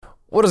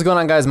What is going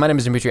on, guys? My name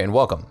is Dimitri, and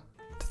welcome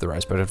to the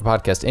Rice Project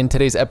Podcast. In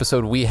today's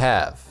episode, we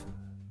have...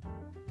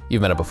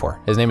 You've met him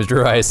before. His name is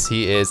Drew Rice.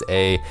 He is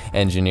a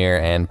engineer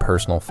and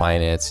personal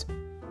finance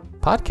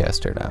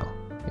podcaster now.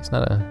 He's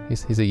not a...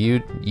 He's a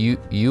you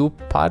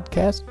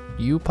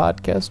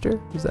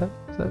podcaster? Is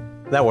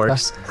that... That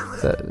works.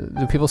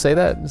 Do people say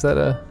that? Is that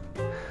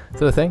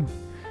a thing?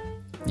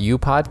 You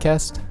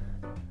podcast?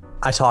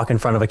 I talk in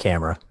front of a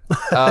camera.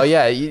 Oh,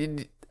 yeah.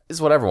 It's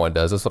what everyone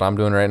does. That's what I'm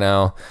doing right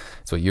now.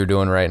 It's what you're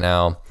doing right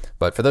now.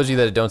 But for those of you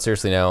that don't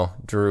seriously know,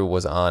 Drew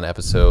was on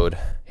episode...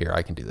 Here,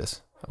 I can do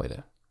this. Wait,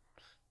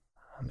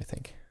 let me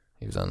think.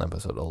 He was on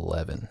episode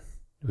 11.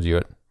 Was you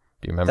it? Do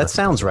you remember? That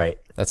sounds right.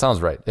 That sounds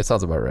right. It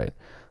sounds about right.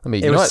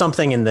 It was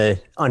something in the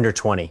under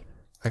 20.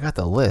 I got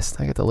the list.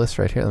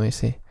 Right here. Let me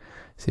see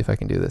if I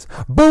can do this.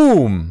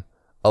 Boom!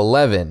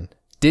 11.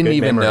 Didn't Good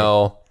even memory.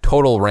 know.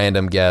 Total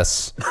random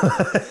guess.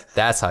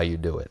 That's how you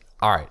do it.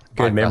 All right.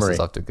 Good Podcast memory. is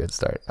off to a good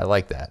start. I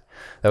like that.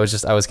 That was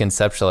just, I was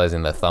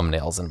conceptualizing the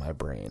thumbnails in my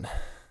brain.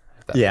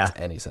 If that makes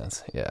any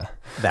sense. Yeah.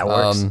 That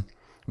works.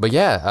 But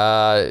yeah,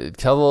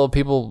 tell the little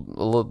people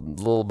a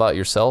little about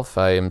yourself.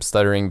 I am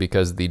stuttering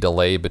because the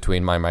delay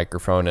between my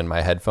microphone and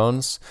my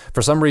headphones,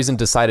 for some reason,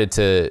 decided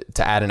to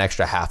add an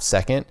extra half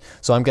second.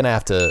 So I'm going to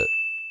have to,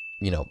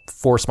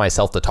 force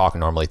myself to talk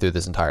normally through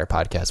this entire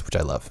podcast, which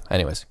I love.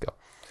 Anyways, go.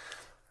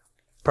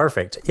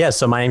 Perfect. Yeah,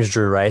 so my name is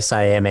Drew Rice.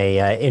 I am a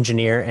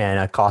engineer and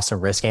a cost and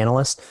risk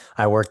analyst.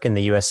 I work in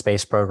the U.S.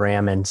 space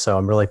program, and so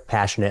I'm really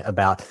passionate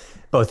about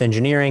both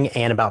engineering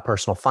and about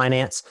personal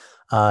finance.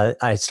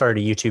 I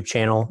started a YouTube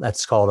channel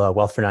that's called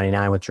Wealth for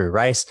 99 with Drew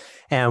Rice.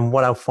 And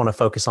what I want to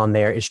focus on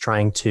there is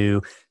trying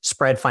to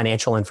spread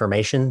financial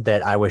information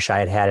that I wish I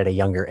had had at a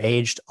younger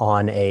age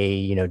on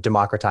a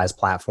democratized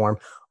platform,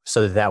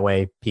 so that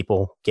way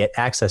people get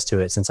access to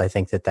it, since I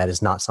think that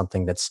is not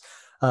something that's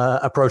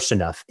approached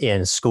enough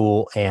in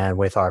school and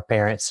with our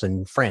parents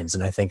and friends.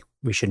 And I think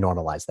we should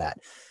normalize that.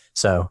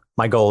 So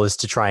my goal is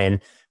to try and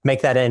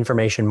make that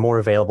information more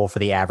available for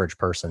the average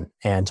person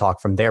and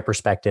talk from their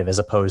perspective, as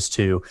opposed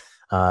to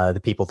the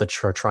people that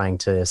are trying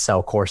to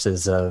sell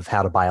courses of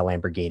how to buy a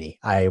Lamborghini.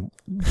 I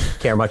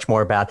care much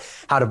more about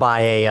how to buy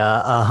a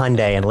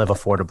Hyundai and live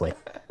affordably.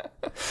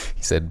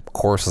 He said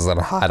courses on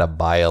how to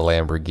buy a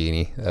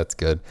Lamborghini. That's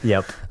good.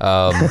 Yep.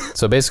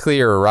 So basically,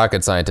 you're a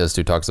rocket scientist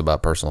who talks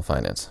about personal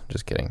finance.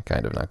 Just kidding.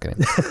 Kind of, not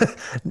kidding.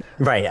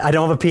 Right. I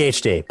don't have a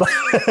PhD.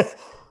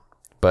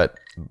 But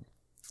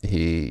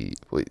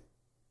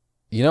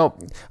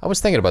I was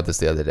thinking about this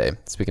the other day,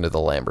 speaking of the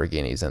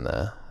Lamborghinis and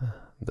the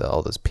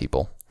all those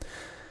people.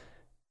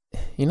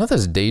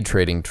 This day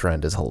trading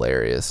trend is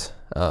hilarious.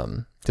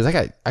 Because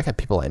I got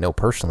people I know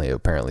personally who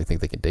apparently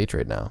think they can day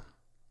trade now.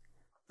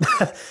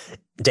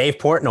 Dave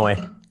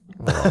Portnoy,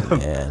 Oh,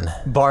 man.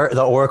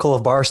 the Oracle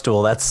of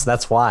Barstool.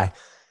 That's why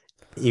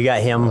you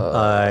got him.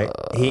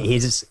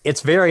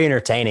 It's very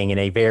entertaining in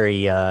a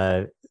very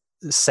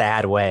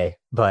sad way.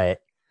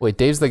 But Wait,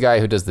 Dave's the guy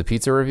who does the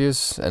pizza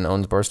reviews and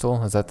owns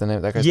Barstool? Is that the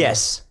name? That guy's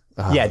yes,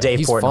 name? yeah, Dave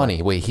He's Portnoy.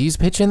 funny. Wait, he's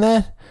pitching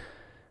that?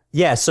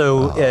 Yeah,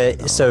 so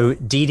no. so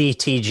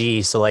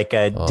DDTG, so like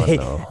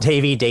no.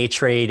 Davey Day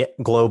Trade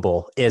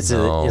Global is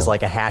No. is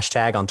like a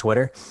hashtag on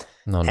Twitter,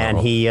 No. and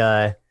he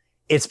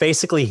it's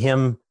basically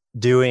him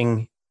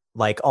doing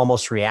like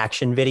almost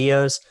reaction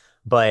videos,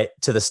 but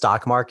to the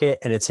stock market,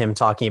 and it's him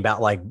talking about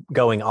like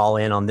going all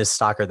in on this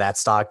stock or that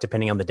stock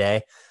depending on the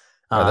day.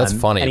 That's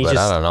funny, and he but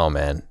I don't know,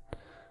 man.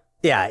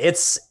 Yeah,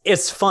 it's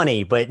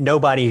funny, but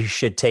nobody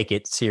should take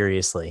it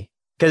seriously,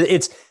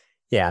 because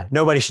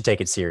nobody should take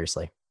it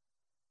seriously.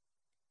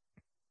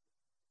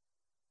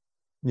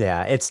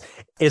 Yeah, it's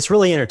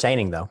really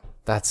entertaining though.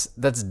 That's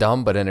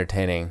dumb but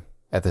entertaining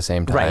at the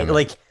same time. Right.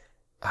 Like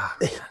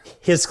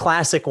his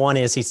classic one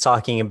is he's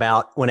talking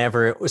about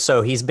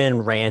so he's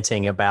been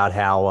ranting about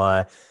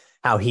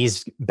how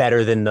he's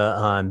better than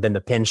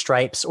the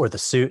pinstripes or the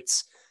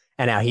suits,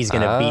 and how he's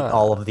going to beat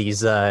all of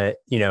these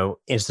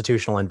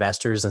institutional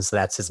investors, and so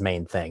that's his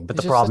main thing. But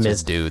the problem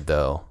is, dude,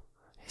 though.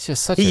 He's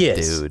just such a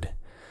dude.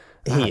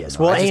 He is.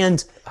 Well,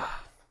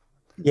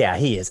 yeah,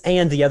 he is.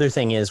 And the other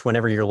thing is,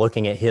 whenever you're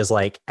looking at his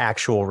like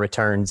actual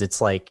returns,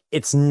 it's like,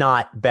 it's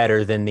not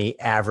better than the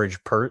average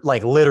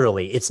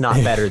literally, it's not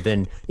better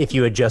than if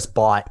you had just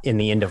bought in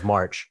the end of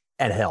March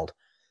and held.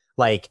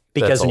 Like,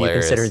 because That's when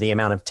hilarious. you consider the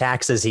amount of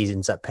taxes he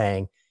ends up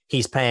paying,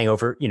 he's paying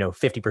over,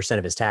 50%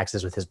 of his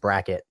taxes with his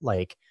bracket.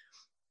 Like,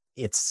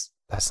 That's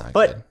not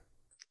but good.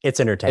 it's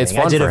entertaining. It's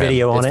fun I did for a him.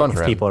 video on It's it fun for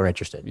if him. people are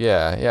interested.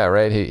 Yeah,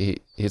 right.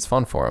 It's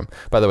fun for him.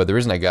 By the way, the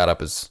reason I got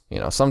up is,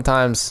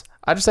 sometimes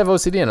I just have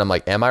OCD and I'm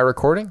like, am I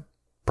recording?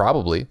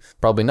 Probably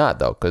not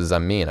though, because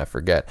I'm me and I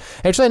forget.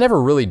 Actually, I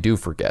never really do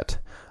forget.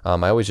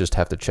 I always just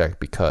have to check,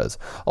 because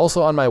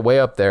also on my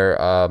way up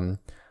there, I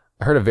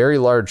heard a very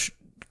large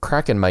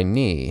crack in my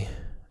knee,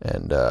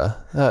 and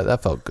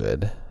that felt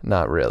good.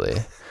 Not really.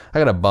 I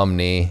got a bum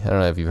knee. I don't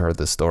know if you've heard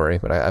this story,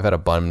 but I've had a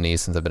bum knee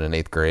since I've been in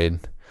 8th grade.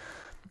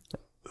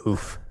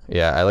 Oof.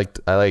 Yeah,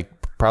 I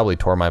probably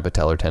tore my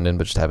patellar tendon,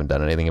 but just haven't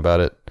done anything about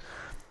it.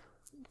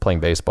 Playing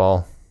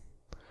baseball.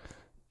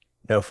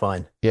 no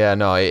fun. Yeah,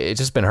 no, it's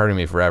just been hurting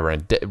me forever.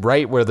 And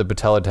right where the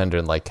patella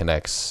tendon like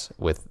connects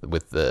with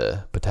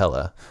the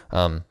patella,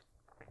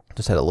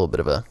 just had a little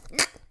bit of a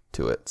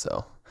to it.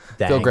 So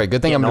feel Dang. great.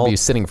 Good thing I'm going to be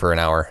sitting for an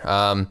hour.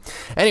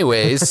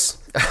 Anyways,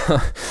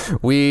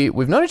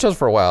 we've known each other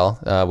for a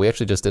while. We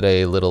actually just did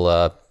a little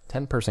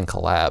 10-person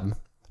collab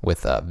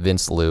with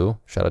Vince Liu.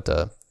 Shout out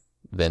to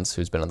Vince,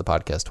 who's been on the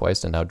podcast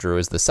twice, and now Drew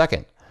is the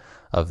second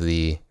of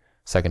the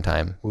second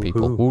time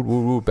people. Woo,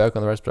 woo, woo, back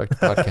on the Retrospective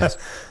podcast.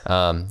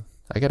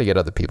 I got to get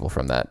other people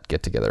from that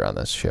get together on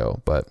this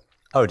show, but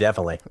Oh,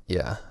 definitely.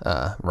 yeah,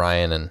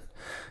 Ryan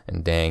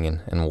and Dang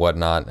and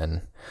whatnot,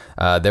 and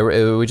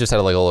we just had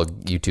like a little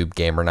YouTube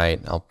gamer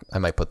night. I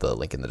might put the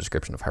link in the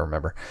description if I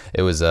remember.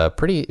 It was a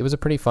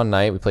pretty fun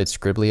night. We played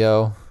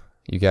Scriblio.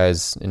 You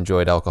guys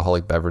enjoyed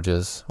alcoholic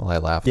beverages while I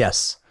laughed.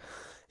 Yes.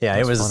 Yeah,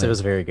 it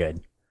was very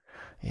good.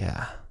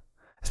 Yeah,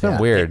 it's been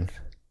weird.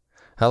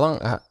 How long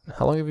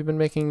have you been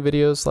making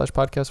videos /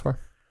 podcasts for?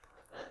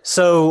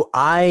 So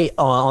I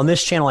on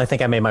this channel, I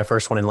think I made my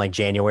first one in like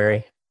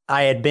January.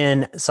 I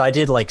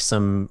did like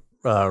some.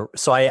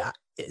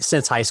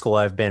 Since high school,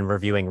 I've been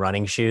reviewing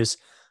running shoes.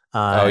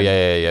 Oh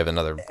yeah, you have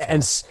another.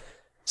 And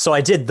so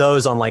I did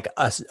those on like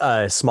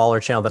a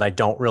smaller channel that I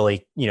don't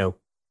really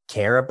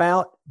care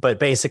about. But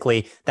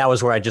basically, that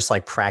was where I just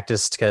like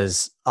practiced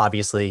because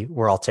obviously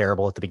we're all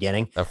terrible at the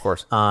beginning. Of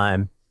course.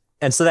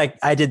 And so that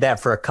I did that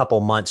for a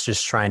couple months,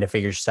 just trying to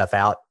figure stuff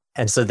out.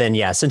 And so then,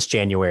 since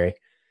January.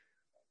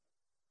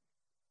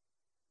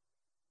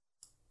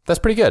 That's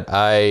pretty good.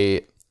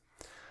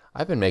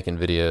 I've been making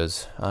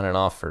videos on and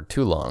off for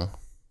too long,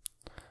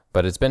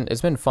 but it's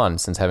been fun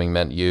since having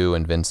met you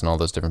and Vince and all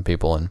those different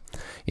people. And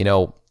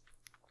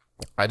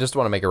I just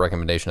want to make a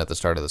recommendation at the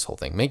start of this whole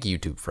thing. Make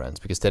YouTube friends,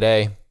 because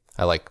today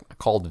I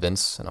called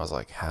Vince and I was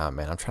like,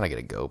 man, I'm trying to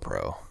get a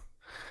GoPro.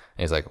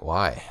 And he's like,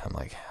 why? I'm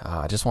like,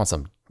 I just want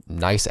some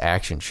nice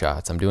action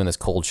shots. I'm doing this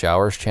cold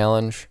showers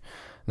challenge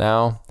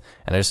now,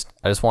 and I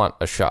just want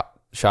a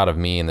shot of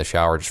me in the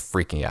shower just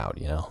freaking out,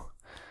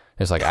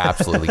 It's like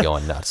absolutely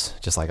going nuts.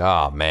 Just like,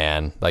 oh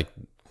man,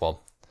 well,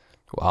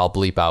 I'll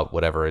bleep out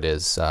whatever it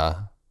is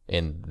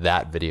in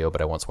that video, but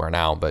I won't swear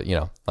now. But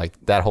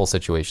that whole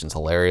situation's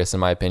hilarious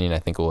in my opinion. I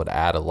think it would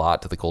add a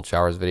lot to the cold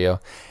showers video.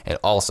 And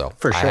also,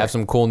 for sure, I have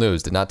some cool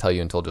news. Did not tell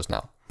you until just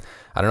now.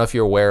 I don't know if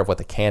you're aware of what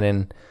the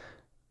Canon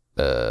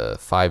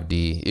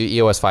 5D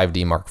EOS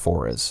 5D Mark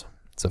IV is.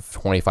 It's a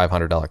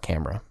 $2,500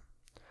 camera.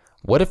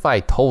 What if I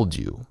told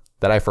you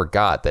that I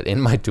forgot that in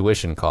my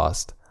tuition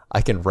cost,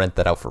 I can rent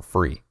that out for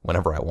free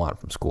whenever I want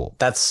from school?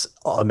 That's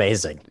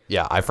amazing.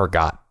 Yeah, I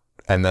forgot.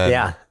 And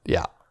then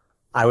yeah,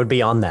 I would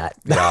be on that.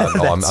 Yeah,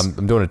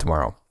 I'm doing it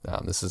tomorrow.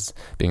 This is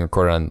being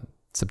recorded on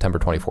September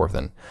 24th,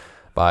 and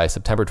by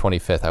September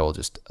 25th, I will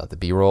just the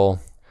B-roll.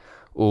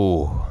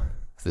 Ooh,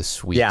 the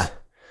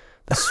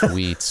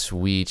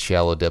sweet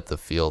shallow depth of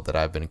field that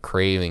I've been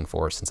craving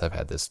for since I've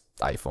had this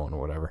iPhone or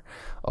whatever.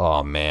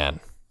 Oh man.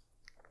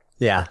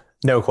 Yeah,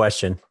 no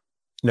question.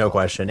 And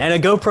a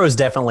GoPro is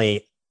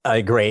definitely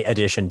a great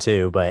addition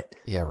too, but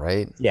yeah,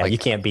 right. Yeah, you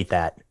can't beat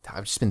that.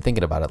 I've just been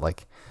thinking about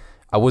it.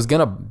 I was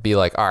gonna be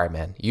like, all right,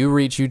 man, you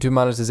reach YouTube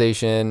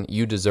monetization,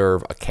 you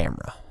deserve a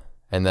camera.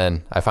 And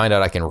then I find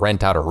out I can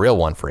rent out a real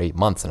one for 8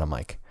 months, and I'm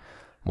like,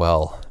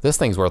 well, this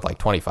thing's worth like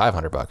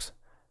 $2,500.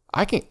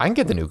 I can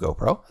get the new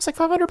GoPro. It's like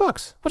 $500.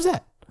 What is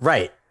that?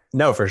 Right.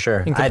 No, for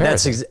sure.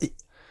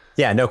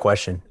 Yeah, no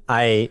question.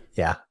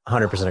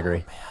 100% agree.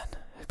 Man,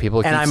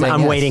 people keep and saying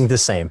I'm yes. waiting the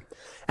same.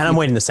 And I'm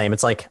waiting the same.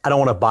 It's like I don't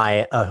want to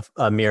buy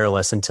a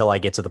mirrorless until I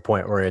get to the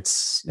point where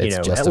it's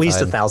at least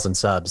 1,000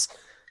 subs.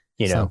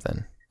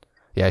 Something.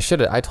 Yeah,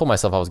 I told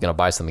myself I was gonna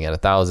buy something at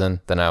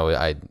 1,000. Then I'm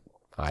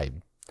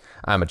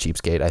a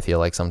cheapskate, I feel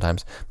like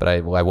sometimes. But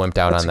I wimped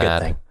out on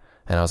that,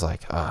 and I was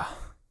like, But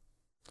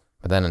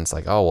then it's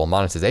like, oh well,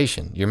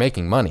 monetization. You're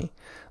making money.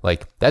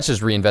 Like that's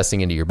just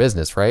reinvesting into your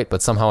business, right?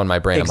 But somehow in my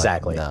brain,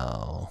 exactly. I'm like,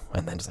 no.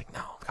 And then it's like,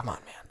 no, come on,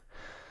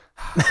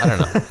 man. I don't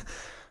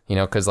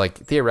know. Because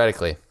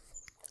theoretically,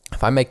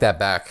 if I make that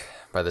back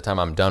by the time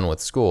I'm done with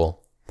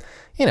school,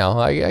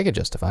 I could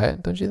justify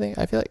it, don't you think?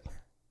 I feel like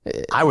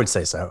I would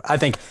say so. I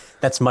think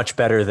that's much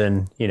better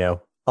than,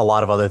 a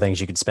lot of other things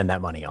you could spend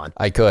that money on.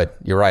 I could.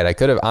 You're right. I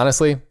could have,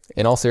 honestly,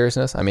 in all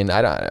seriousness. I mean,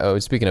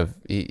 speaking of,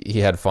 he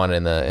had fun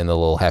in the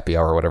little happy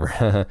hour or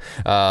whatever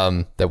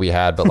that we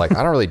had, but I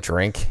don't really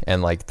drink.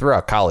 And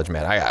throughout college,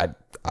 man,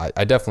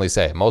 I definitely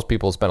say most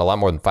people spend a lot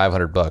more than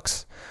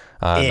 $500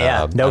 on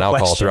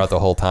alcohol throughout the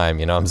whole time.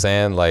 You know what I'm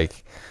saying?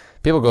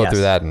 People go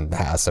through that in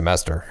a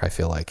semester, I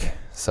feel like.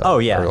 So,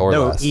 or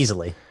less.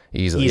 Easily.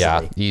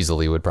 Yeah,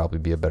 easily would probably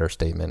be a better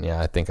statement. Yeah,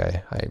 I think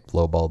I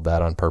lowballed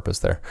that on purpose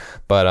there.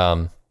 But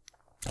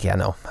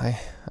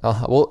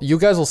well, you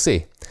guys will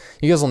see.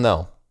 You guys will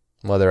know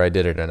whether I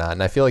did it or not.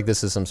 And I feel like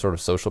this is some sort of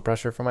social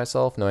pressure for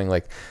myself, knowing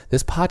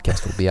this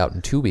podcast will be out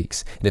in 2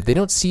 weeks. And if they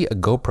don't see a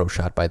GoPro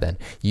shot by then,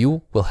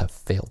 you will have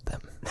failed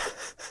them.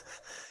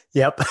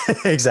 Yep,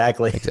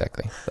 exactly.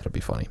 That'll be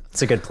funny.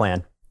 It's a good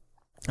plan.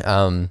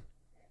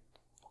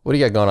 What do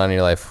you got going on in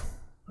your life?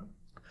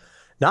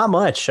 Not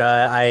much.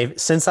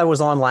 Since I was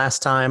on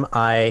last time,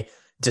 I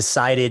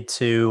decided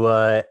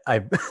to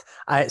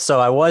I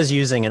was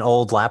using an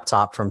old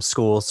laptop from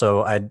school,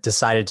 so I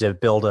decided to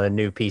build a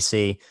new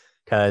PC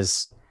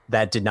because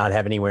that did not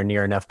have anywhere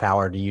near enough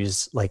power to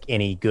use like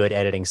any good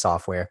editing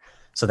software.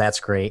 So that's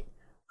great.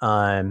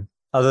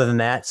 Other than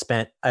that,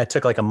 I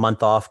took like a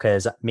month off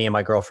because me and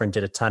my girlfriend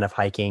did a ton of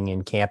hiking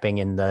and camping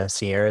in the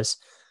Sierras,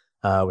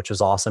 which was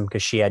awesome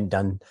because she hadn't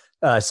done.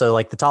 So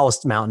like the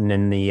tallest mountain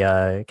in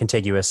the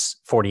contiguous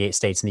 48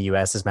 states in the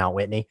U.S. is Mount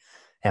Whitney.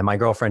 And my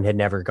girlfriend had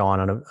never gone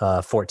on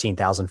a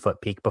 14,000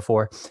 foot peak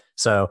before.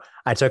 So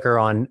I took her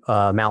on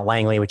Mount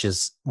Langley, which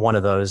is one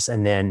of those.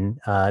 And then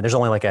there's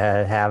only like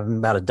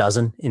about a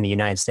dozen in the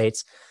United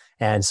States.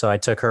 And so I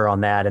took her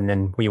on that. And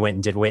then we went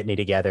and did Whitney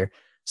together.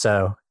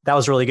 So that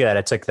was really good.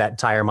 I took that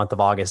entire month of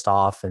August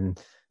off and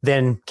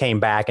then came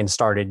back and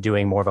started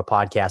doing more of a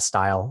podcast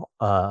style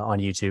on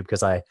YouTube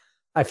because I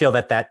feel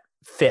that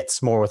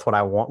fits more with what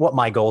I want, what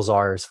my goals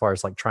are as far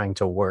as like trying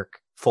to work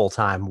full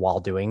time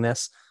while doing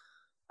this.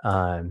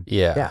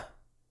 Yeah.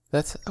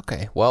 That's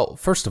okay. Well,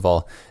 first of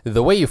all,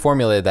 the way you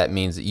formulated that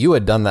means you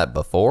had done that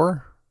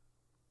before.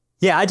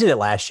 Yeah, I did it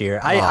last year.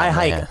 I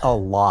hike a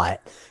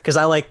lot because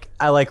I like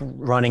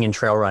running and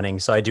trail running.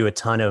 So I do a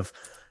ton of.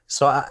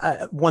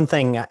 So one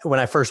thing when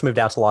I first moved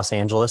out to Los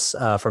Angeles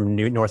from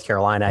North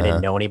Carolina, I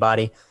didn't know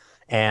anybody,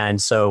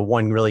 and so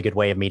one really good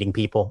way of meeting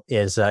people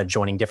is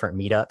joining different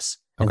meetups.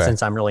 And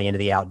since I'm really into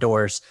the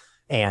outdoors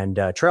and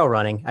trail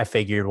running, I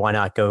figured why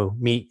not go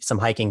meet some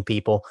hiking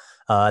people.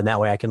 And that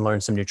way I can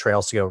learn some new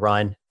trails to go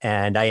run.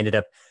 And I ended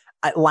up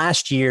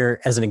last year,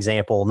 as an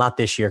example, not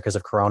this year because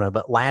of Corona,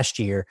 but last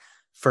year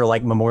for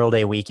like Memorial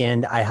Day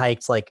weekend, I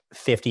hiked like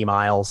 50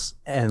 miles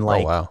and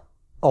like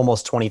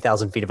almost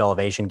 20,000 feet of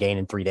elevation gain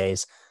in 3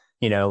 days.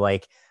 You know,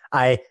 like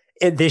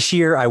this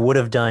year I would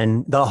have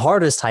done the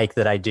hardest hike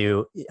that I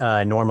do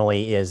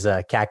normally is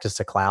Cactus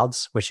to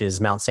Clouds, which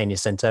is Mount San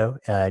Jacinto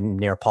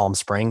near Palm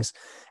Springs.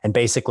 And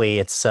basically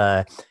it's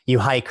you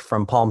hike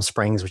from Palm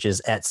Springs, which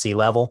is at sea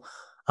level,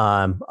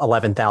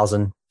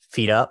 11,000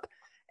 feet up.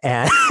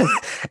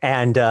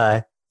 And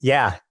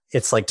yeah,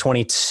 it's like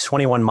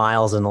 21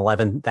 miles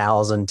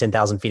and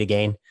 10,000 feet of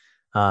gain.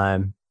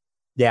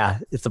 Yeah,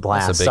 it's a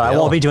blast. So I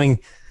won't be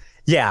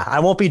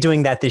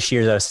doing that this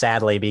year though,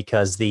 sadly,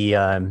 because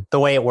the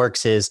way it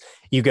works is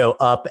you go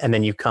up and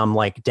then you come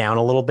like down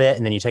a little bit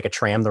and then you take a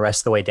tram the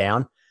rest of the way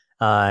down.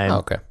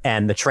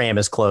 And the tram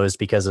is closed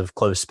because of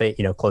closed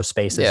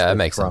spaces. Yeah, that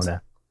makes sense.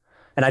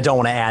 And I don't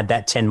want to add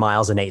that 10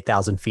 miles and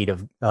 8,000 feet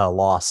of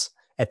loss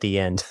at the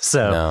end.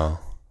 So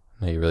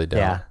no, you really don't.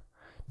 Yeah.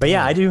 But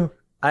yeah,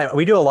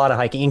 we do a lot of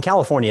hiking in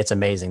California. It's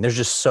amazing. There's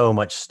just so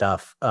much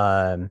stuff.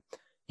 So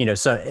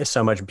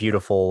much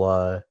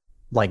beautiful,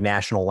 like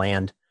national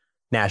and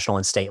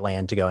state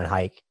land to go and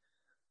hike.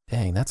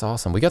 Dang, that's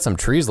awesome. We got some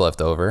trees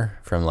left over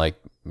from like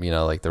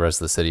the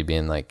rest of the city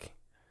being like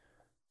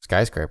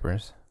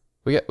skyscrapers.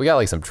 We got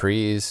like some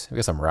trees. We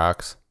got some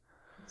rocks.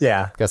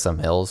 Yeah. Got some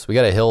hills. We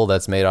got a hill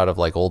that's made out of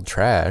like old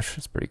trash.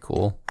 It's pretty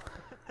cool.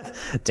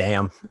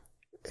 Damn.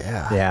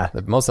 Yeah. Yeah.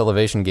 The most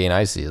elevation gain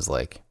I see is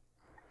like,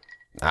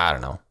 I don't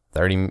know,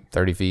 30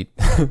 feet,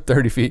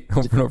 30 feet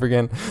over and over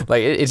again.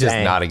 Like it's just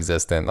not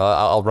existent.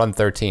 I'll run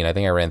 13. I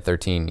think I ran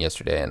 13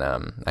 yesterday and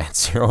I had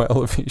 0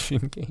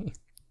 elevation gain.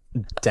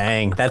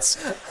 Dang. That's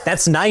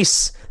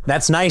nice.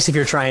 That's nice if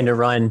you're trying to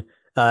run,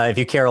 if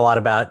you care a lot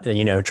about,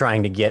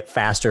 trying to get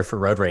faster for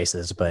road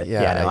races. But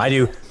I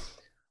do.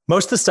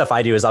 Most of the stuff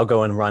I do is I'll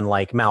go and run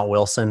like Mount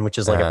Wilson, which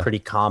is like a pretty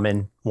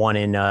common one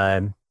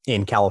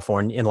in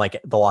California, in like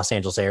the Los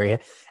Angeles area.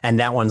 And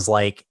that one's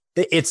like,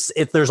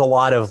 there's a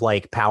lot of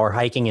like power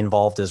hiking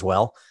involved as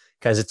well.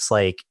 Cause it's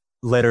like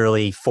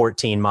literally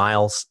 14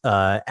 miles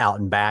out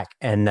and back.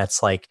 And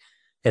it's like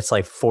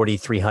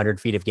 4,300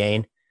 feet of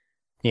gain,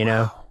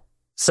 Wow.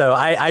 So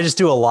I just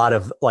do a lot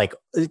of like,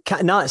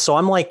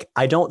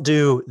 I don't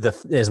do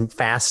as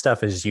fast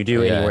stuff as you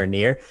do anywhere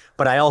near,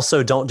 but I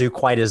also don't do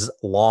quite as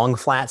long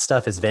flat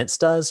stuff as Vince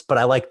does, but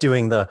I like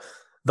doing the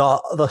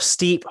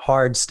steep,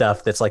 hard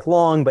stuff that's like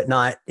long, but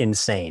not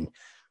insane.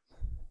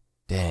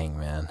 Dang,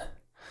 man.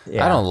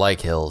 Yeah. I don't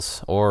like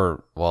hills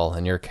or, well,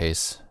 in your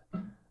case,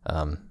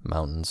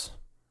 mountains.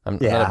 I'm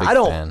not a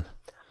big fan.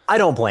 I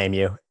don't blame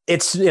you.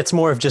 It's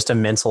more of just a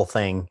mental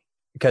thing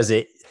because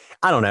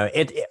I don't know.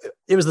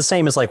 It was the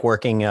same as like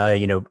working, a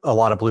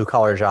lot of blue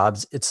collar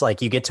jobs. It's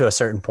like you get to a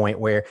certain point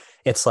where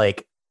it's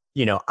like,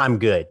 I'm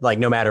good. Like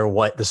no matter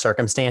what the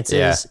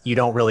circumstances, you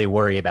don't really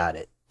worry about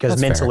it because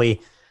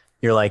mentally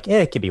you're like,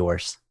 it could be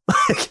worse.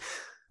 Oh,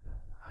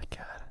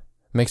 God.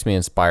 Makes me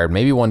inspired.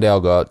 Maybe one day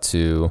I'll go out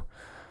to,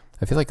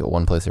 I feel like the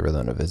one place I really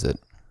want to visit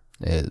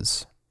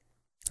is,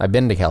 I've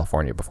been to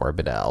California before. I've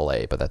been to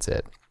LA, but that's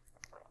it.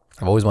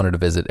 I've always wanted to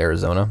visit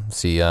Arizona.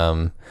 See,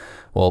 I've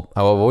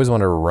always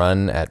wanted to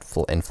run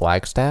in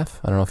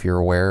Flagstaff. I don't know if you're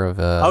aware of.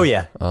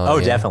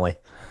 Definitely.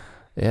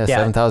 Yeah,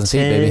 7,000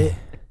 feet, baby.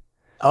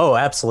 Oh,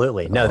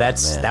 absolutely. No,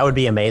 that would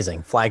be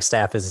amazing.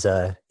 Flagstaff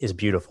is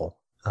beautiful.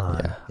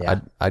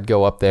 I'd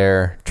go up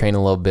there, train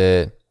a little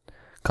bit,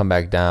 come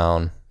back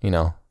down.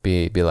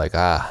 Be like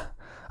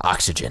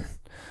oxygen.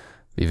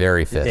 Be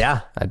very fit.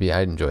 Yeah, I'd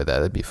enjoy that.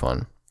 That'd be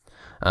fun.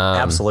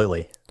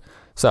 absolutely.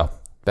 So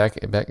back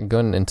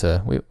going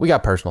into we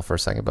got personal for a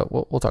second, but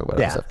we'll talk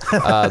about other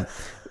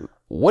stuff.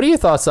 What are your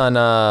thoughts on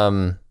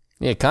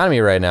the economy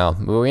right now?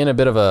 We're in a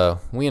bit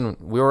of we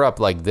were up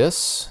like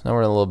this. Now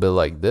we're in a little bit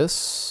like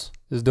this.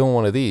 Just doing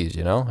one of these,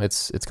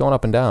 it's going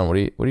up and down. What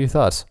are your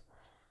thoughts?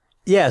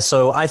 Yeah,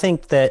 so I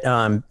think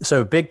that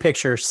so big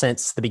picture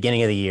since the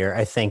beginning of the year,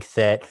 I think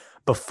that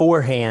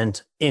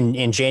beforehand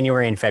in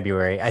January and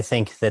February, I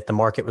think that the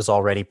market was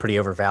already pretty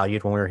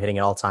overvalued when we were hitting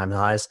all-time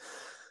highs.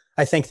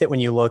 I think that when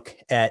you look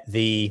at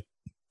the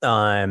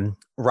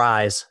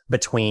rise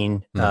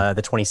between the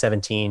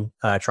 2017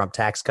 Trump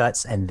tax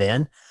cuts and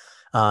then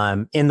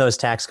in those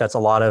tax cuts, a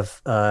lot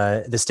of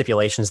the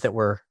stipulations that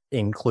were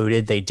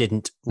included, they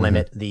didn't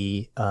limit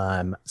the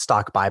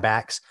stock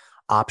buybacks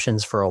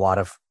options for a lot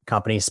of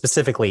companies,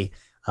 specifically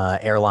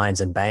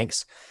airlines and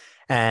banks.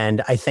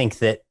 And I think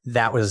that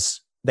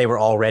they were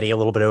already a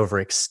little bit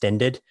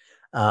overextended.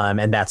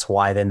 And that's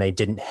why then they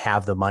didn't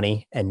have the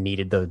money and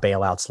needed the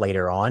bailouts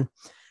later on.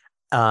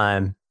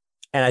 And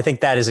I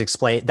think that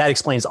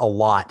explains a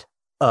lot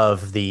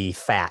of the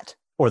fat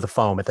or the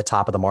foam at the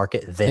top of the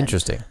market then.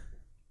 Interesting.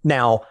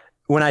 Now,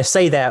 when I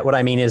say that, what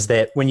I mean is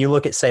that when you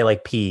look at, say,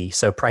 like PE,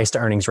 so price to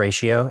earnings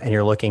ratio, and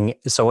you're looking,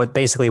 so what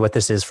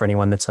this is for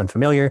anyone that's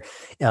unfamiliar,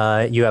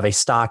 you have a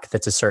stock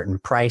that's a certain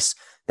price.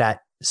 That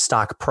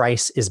stock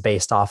price is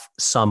based off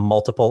some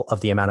multiple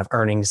of the amount of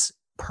earnings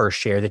per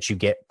share that you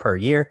get per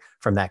year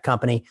from that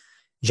company.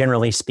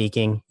 Generally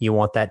speaking, you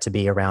want that to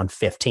be around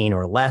 15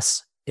 or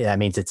less. That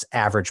means it's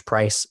average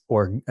price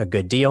or a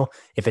good deal.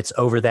 If it's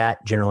over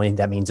that, generally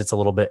that means it's a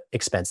little bit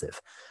expensive.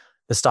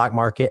 The stock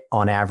market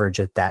on average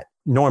at that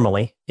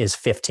normally is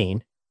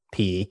 15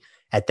 PE.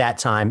 At that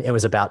time, it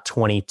was about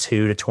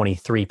 22 to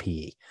 23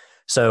 PE.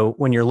 So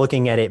when you're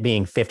looking at it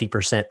being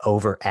 50%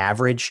 over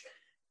average,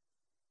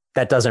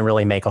 that doesn't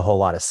really make a whole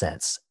lot of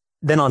sense.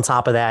 Then on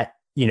top of that,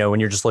 when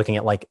you're just looking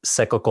at like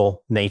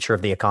cyclical nature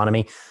of the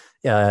economy,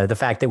 the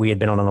fact that we had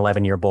been on an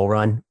 11-year bull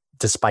run,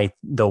 despite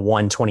the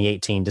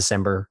 2018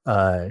 December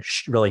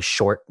really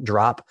short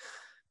drop,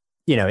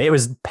 it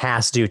was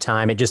past due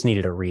time. It just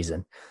needed a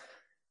reason.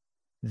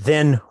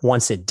 Then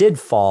once it did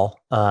fall,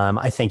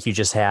 I think you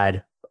just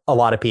had a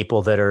lot of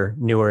people that are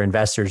newer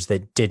investors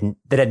that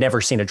had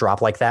never seen a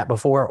drop like that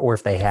before, or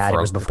if they had, it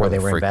was before they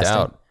were investing.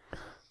 Out.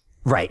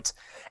 Right.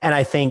 And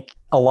I think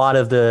a lot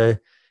of the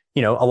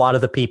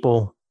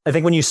people, I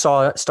think when you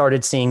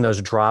started seeing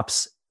those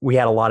drops, we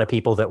had a lot of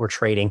people that were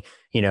trading,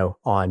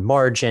 on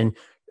margin,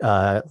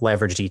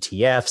 leveraged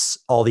ETFs,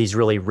 all these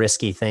really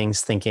risky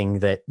things, thinking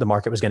that the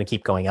market was going to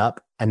keep going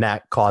up, and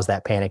that caused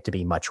that panic to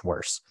be much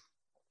worse.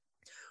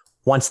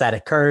 Once that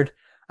occurred,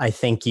 I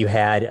think you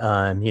had,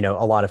 a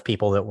lot of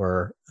people that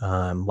were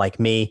like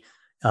me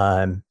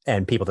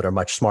and people that are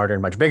much smarter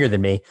and much bigger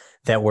than me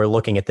that were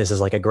looking at this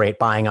as like a great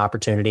buying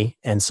opportunity.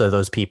 And so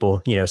those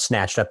people,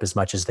 snatched up as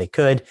much as they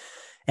could.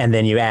 And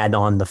then you add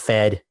on the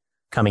Fed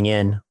coming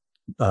in,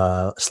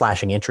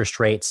 slashing interest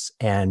rates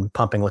and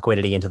pumping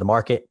liquidity into the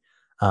market.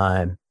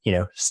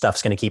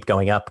 Stuff's going to keep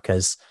going up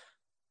because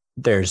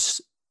there's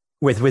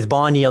with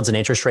bond yields and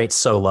interest rates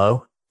so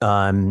low.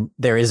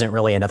 There isn't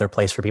really another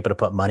place for people to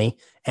put money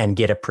and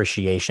get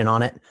appreciation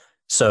on it.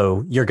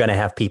 So you're going to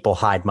have people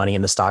hide money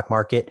in the stock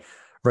market,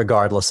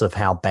 regardless of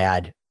how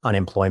bad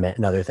unemployment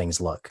and other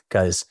things look,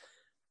 because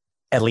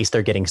at least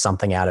they're getting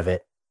something out of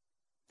it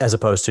as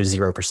opposed to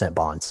 0%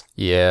 bonds.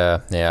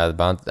 Yeah. The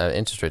bond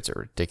interest rates are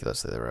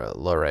ridiculous. They're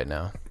low right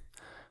now.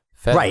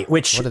 Fed, right.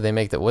 Which, what did they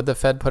make that? What did the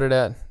Fed put it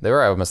at? They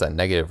were almost at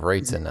negative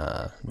rates in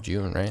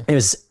June, right? It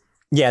was.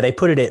 Yeah, they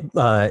put it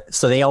at,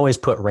 so they always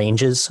put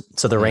ranges.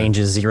 So the range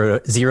is 0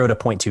 to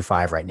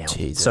 0.25 right now.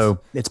 Jesus.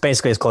 So it's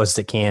basically as close as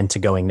it can to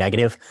going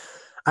negative.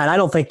 And I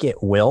don't think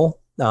it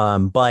will.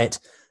 But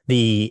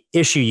the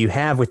issue you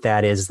have with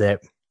that is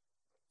that,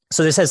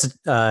 so this has,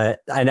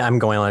 I'm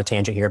going on a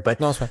tangent here, but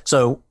no,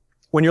 so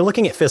when you're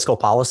looking at fiscal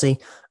policy,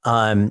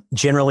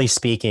 generally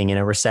speaking, in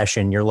a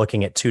recession, you're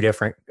looking at two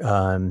different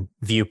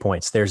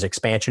viewpoints. There's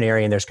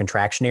expansionary and there's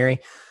contractionary.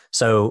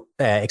 So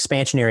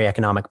expansionary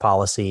economic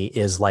policy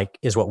is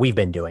what we've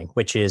been doing,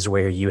 which is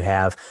where you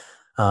have,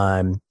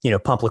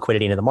 pump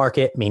liquidity into the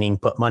market, meaning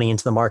put money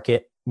into the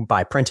market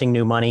by printing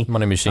new money.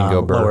 Money machine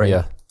go burr,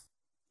 yeah.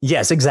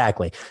 Yes,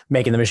 exactly.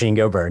 Making the machine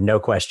go burr, no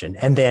question.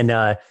 And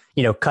then,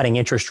 cutting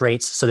interest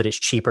rates so that it's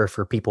cheaper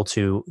for people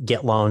to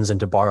get loans and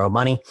to borrow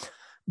money.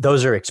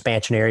 Those are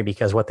expansionary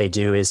because what they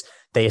do is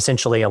they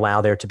essentially allow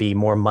there to be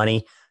more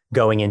money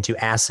going into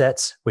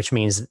assets, which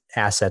means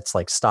assets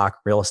like stock,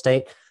 real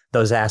estate.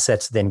 Those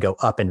assets then go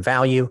up in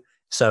value.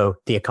 So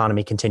the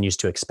economy continues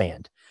to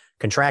expand.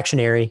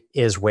 Contractionary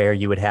is where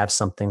you would have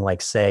something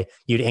like, say,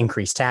 you'd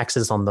increase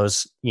taxes on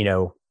those,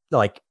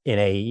 like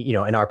in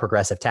our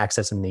progressive tax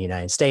system in the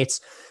United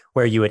States,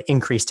 where you would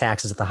increase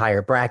taxes at the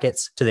higher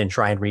brackets to then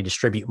try and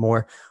redistribute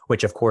more,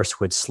 which of course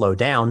would slow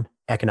down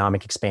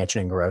economic expansion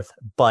and growth,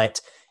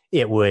 but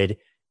it would,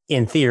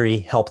 in theory,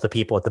 help the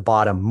people at the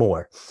bottom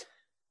more.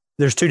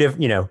 There's two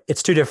different,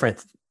 it's two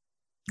different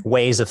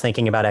ways of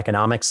thinking about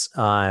economics.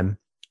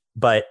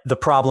 But the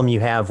problem you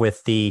have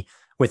with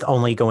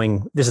only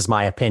going, this is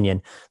my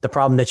opinion, the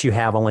problem that you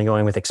have only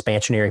going with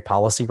expansionary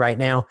policy right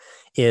now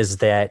is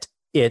that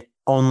it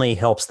only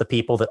helps the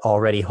people that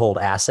already hold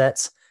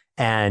assets,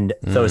 and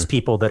those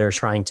people that are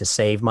trying to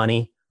save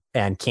money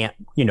and can't,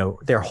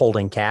 they're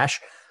holding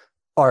cash,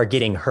 are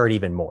getting hurt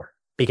even more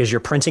because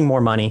you're printing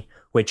more money,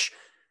 which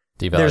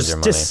devalues your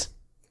money.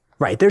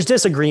 Right. There's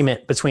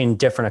disagreement between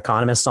different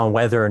economists on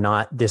whether or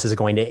not this is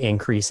going to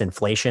increase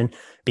inflation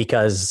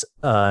because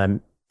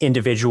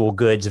individual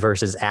goods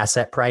versus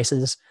asset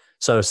prices.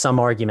 So some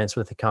arguments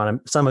with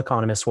some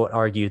economists will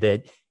argue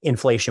that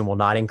inflation will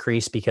not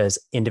increase because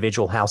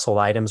individual household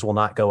items will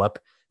not go up.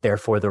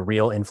 Therefore, the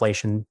real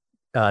inflation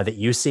that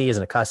you see as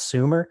a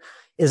consumer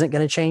isn't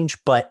going to change.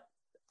 But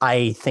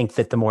I think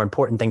that the more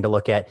important thing to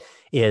look at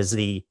is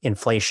the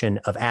inflation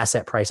of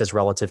asset prices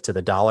relative to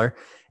the dollar.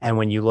 And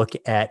when you look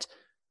at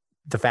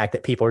the fact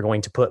that people are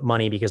going to put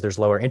money because there's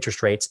lower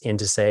interest rates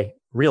into, say,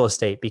 real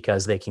estate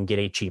because they can get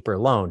a cheaper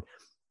loan,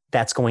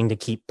 that's going to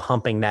keep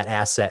pumping that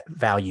asset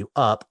value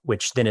up,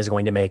 which then is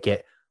going to make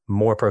it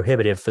more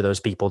prohibitive for those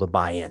people to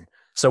buy in.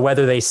 So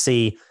whether they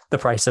see the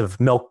price of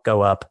milk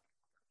go up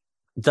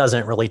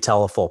doesn't really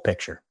tell a full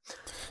picture.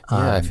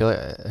 Yeah, I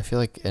feel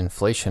like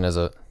inflation as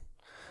a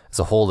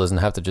whole doesn't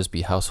have to just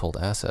be household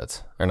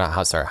assets or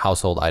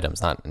household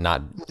items. Not.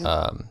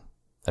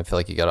 I feel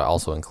like you got to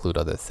also include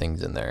other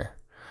things in there.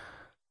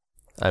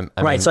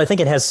 Right. So I think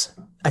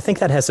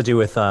that has to do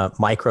with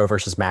micro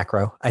versus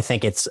macro. I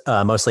think it's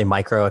mostly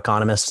micro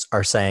economists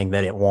are saying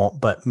that it won't,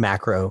 but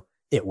macro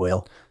it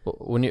will. Well,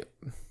 when you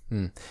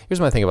here's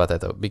my thing about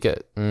that though,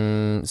 because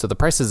so the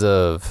prices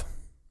of,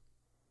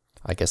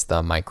 I guess,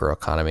 the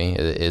microeconomy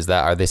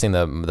are they saying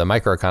the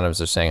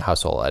microeconomists are saying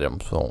household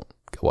items won't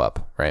go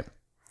up, right,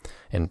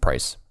 in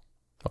price?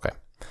 Okay.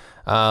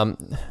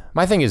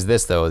 My thing is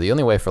this though: the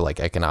only way for like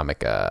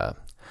economic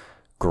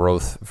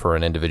growth for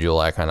an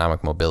individual,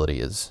 economic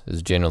mobility is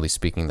generally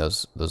speaking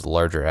those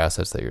larger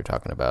assets that you're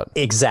talking about.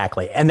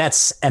 Exactly. And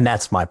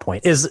that's my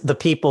point is the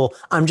people.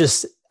 I'm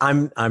just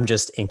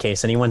in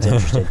case anyone's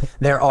interested,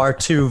 there are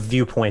two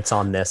viewpoints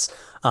on this.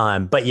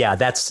 But yeah,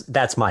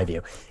 that's my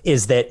view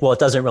is that, well, it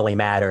doesn't really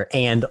matter.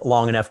 And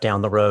long enough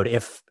down the road,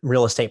 if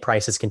real estate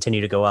prices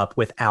continue to go up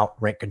without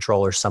rent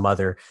control or some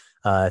other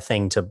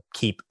thing to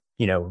keep,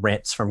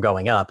 rents from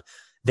going up,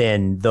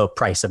 then the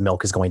price of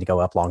milk is going to go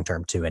up long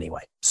term too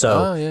anyway.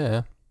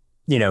 So,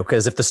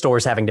 because if the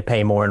store's having to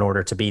pay more in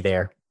order to be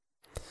there.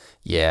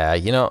 Yeah,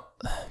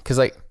 because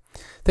like,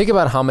 think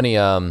about how many,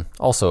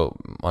 also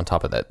on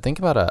top of that, think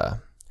about,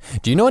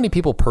 do you know any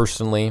people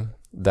personally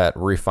that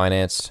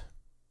refinanced?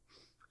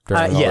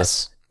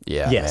 Yes.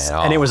 Yeah. Yes. Man.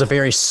 Oh. And it was a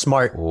very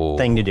smart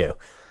thing to do.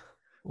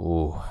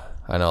 Ooh,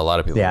 I know a lot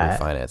of people who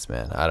refinance,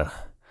 man.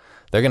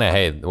 We're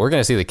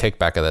gonna see the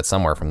kickback of that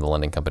somewhere from the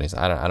lending companies.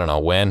 I don't know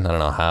when, I don't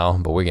know how,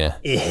 but we're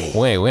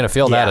gonna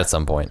feel that at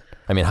some point.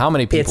 I mean, how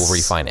many people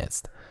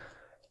refinanced?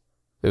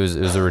 It was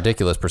a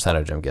ridiculous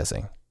percentage, I'm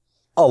guessing.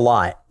 A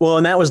lot. Well,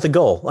 and that was the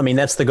goal. I mean,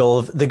 that's the goal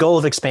of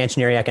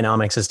expansionary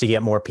economics is to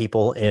get more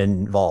people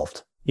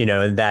involved.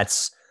 And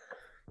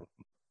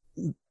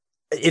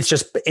it's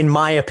just, in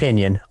my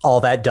opinion, all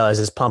that does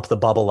is pump the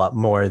bubble up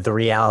more. The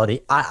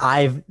reality,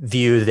 I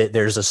view that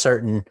there's a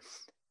certain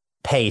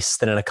pace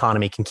that an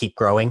economy can keep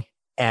growing.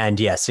 And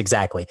yes,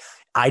 exactly.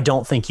 I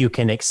don't think you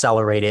can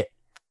accelerate it,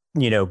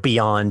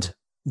 beyond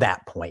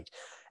that point.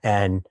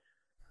 And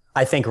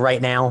I think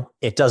right now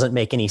it doesn't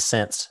make any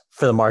sense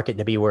for the market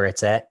to be where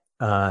it's at.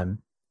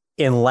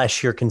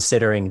 Unless you're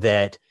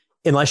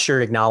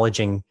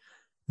acknowledging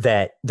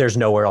that there's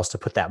nowhere else to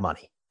put that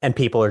money. And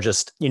people are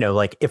just,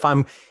 like if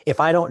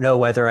I don't know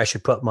whether I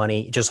should put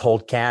money, just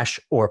hold cash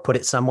or put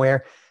it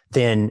somewhere,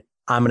 then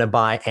I'm going to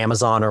buy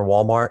Amazon or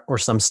Walmart or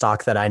some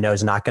stock that I know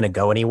is not going to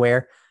go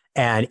anywhere.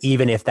 And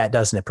even if that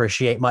doesn't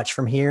appreciate much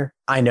from here,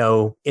 I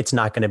know it's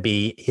not going to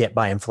be hit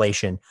by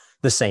inflation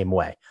the same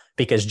way,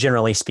 because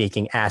generally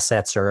speaking,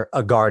 assets are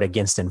a guard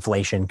against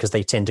inflation because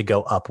they tend to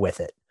go up with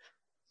it.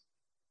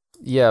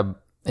 Yeah.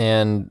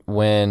 And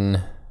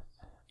when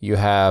you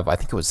have, I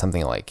think it was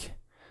something like,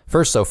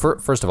 first of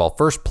all,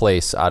 first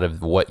place out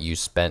of what you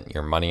spent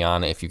your money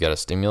on if you got a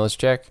stimulus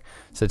check,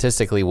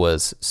 statistically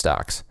was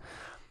stocks.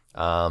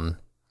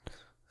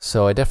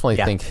 So I definitely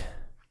think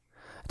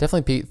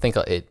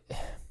it,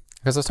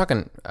 because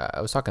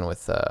I was talking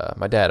with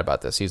my dad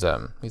about this. He's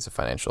a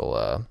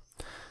financial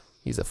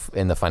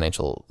in the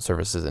financial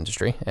services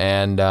industry,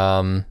 and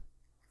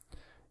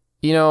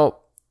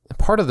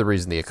part of the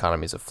reason the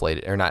economy's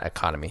inflated, or not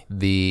economy,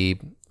 the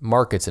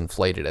market's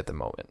inflated at the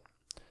moment,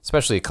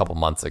 especially a couple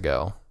months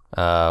ago,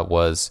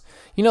 was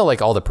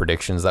like all the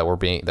predictions that were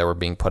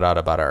being put out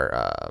about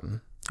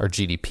our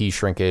GDP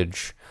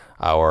shrinkage,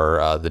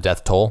 the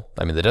death toll.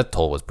 I mean, the death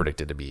toll was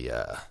predicted to be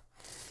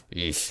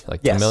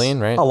like 2 million,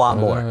 right? A lot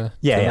more.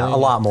 A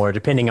lot more,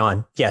 depending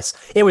on, yes.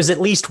 It was at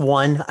least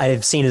one.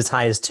 I've seen as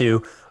high as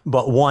 2,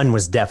 but 1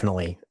 was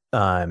definitely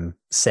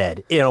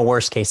said in a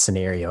worst case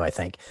scenario, I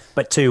think.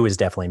 But 2 is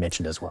definitely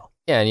mentioned as well.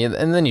 Yeah,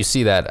 and then you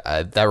see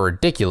that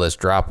ridiculous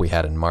drop we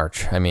had in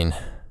March. I mean,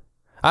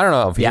 I don't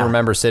know if you Yeah.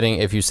 remember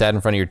if you sat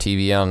in front of your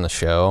TV on the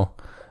show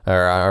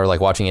or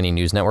like watching any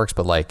news networks,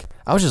 but like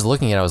I was just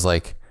looking at it, I was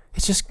like,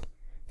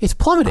 it's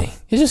plummeting.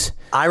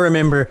 I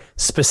remember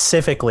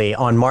specifically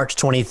on March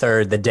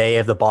 23rd, the day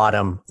of the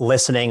bottom,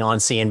 listening on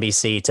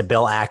CNBC to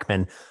Bill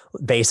Ackman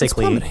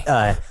basically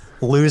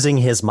losing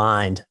his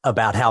mind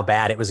about how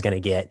bad it was going to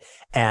get.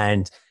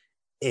 And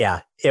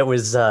yeah, it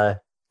was, and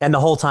the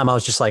whole time I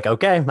was just like,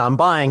 okay, I'm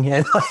buying.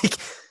 And like,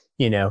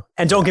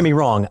 and don't get me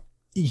wrong,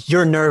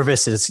 you're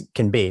nervous as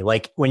can be.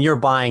 Like when you're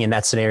buying in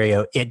that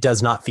scenario, it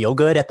does not feel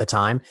good at the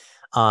time.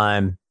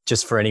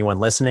 Just for anyone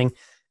listening,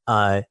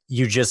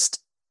 you just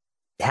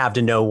have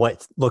to know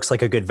what looks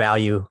like a good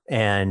value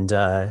and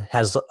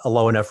has a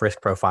low enough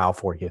risk profile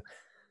for you.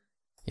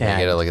 Yeah,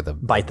 you gotta look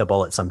at bite the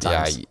bullet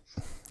sometimes. Yeah,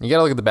 you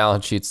gotta look at the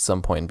balance sheets at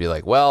some point and be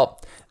like,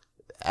 well,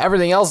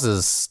 everything else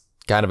is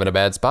kind of in a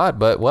bad spot,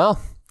 but well,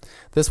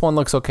 this one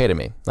looks okay to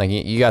me. Like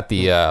you got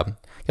the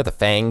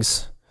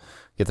fangs.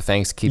 You get the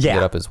fangs to keep it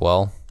up as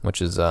well,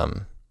 which is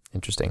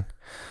interesting.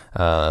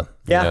 You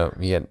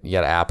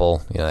got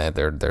Apple. They had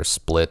their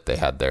split. They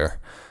had their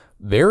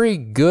very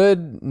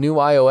good new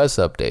iOS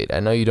update. I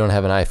know you don't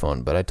have an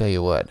iPhone, but I tell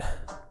you what,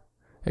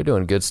 they're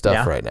doing good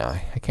stuff right now.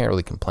 I can't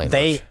really complain.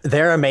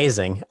 They're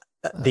amazing.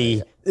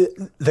 The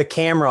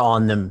camera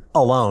on them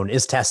alone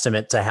is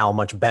testament to how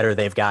much better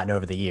they've gotten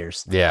over the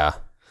years. Yeah.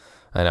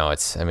 I know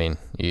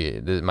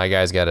my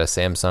guy's got a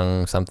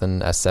Samsung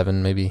something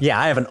S7 maybe. Yeah,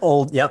 I have an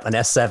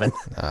S7.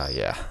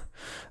 Yeah.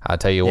 I'll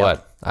tell you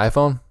what,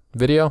 iPhone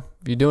video,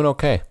 you're doing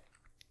okay,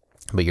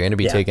 but you're going to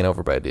be taken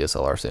over by a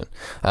DSLR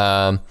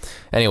soon.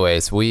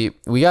 Anyways, we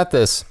got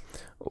this.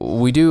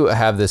 We do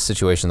have this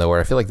situation though,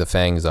 where I feel like the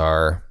fangs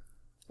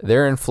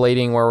they're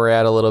inflating where we're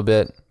at a little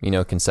bit,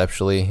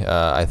 conceptually.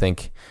 I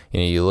think,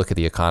 you look at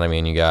the economy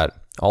and you got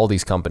all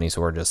these companies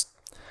who are just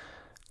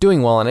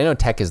doing well, and I know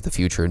tech is the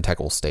future, and tech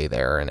will stay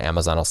there, and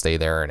Amazon will stay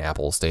there, and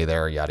Apple will stay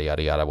there, yada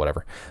yada yada,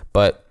 whatever.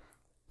 But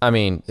I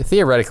mean,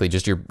 theoretically,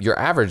 just your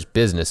average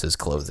business is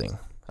closing,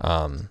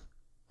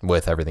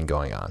 with everything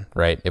going on,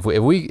 right? If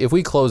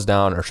we close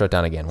down or shut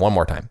down again one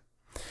more time,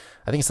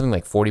 I think it's something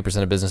like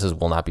 40% of businesses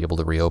will not be able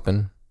to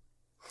reopen.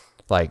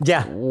 Like,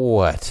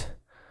 what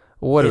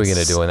are we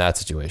gonna do in that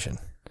situation?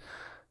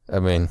 I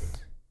mean,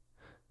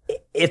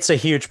 it's a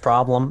huge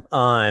problem.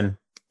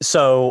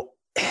 So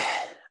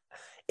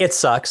it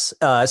sucks.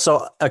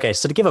 So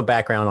to give a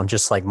background on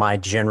just like my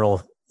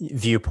general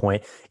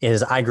viewpoint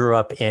is I grew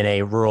up in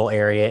a rural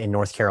area in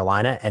North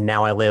Carolina, and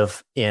now I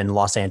live in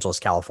Los Angeles,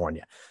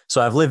 California.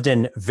 So I've lived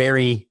in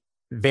very,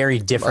 very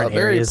different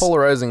areas. Very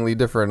polarizingly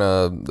different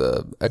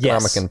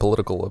economic and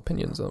political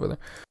opinions over there.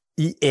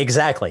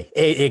 Exactly.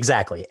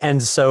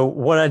 And so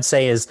what I'd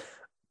say is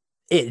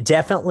it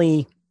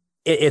definitely,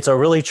 it's a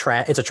really,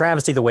 it's a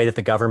travesty the way that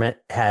the government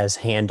has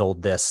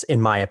handled this,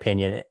 in my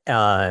opinion.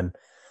 On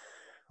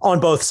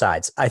both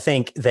sides, I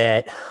think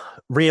that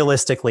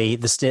realistically,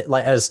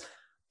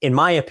 in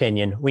my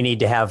opinion, we need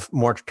to have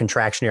more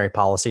contractionary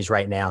policies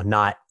right now,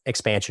 not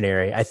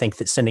expansionary. I think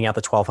that sending out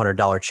the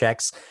 $1,200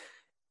 checks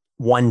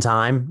one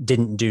time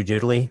didn't do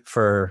doodly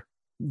for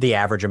the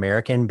average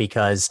American,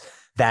 because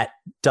that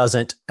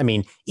doesn't, I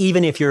mean,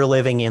 even if you're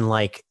living in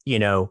like,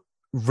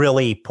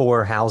 really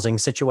poor housing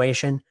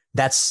situation,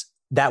 that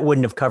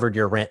wouldn't have covered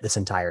your rent this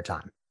entire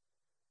time,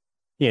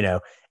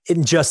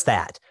 just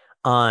that.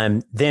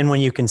 Then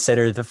when you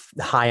consider the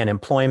high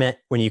unemployment,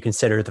 when you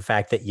consider the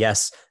fact that,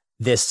 yes,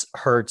 this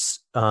hurts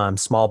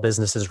small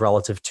businesses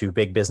relative to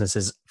big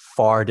businesses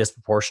far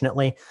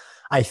disproportionately,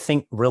 I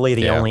think really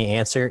the only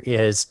answer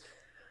is,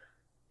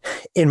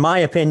 in my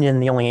opinion,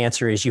 the only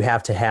answer is you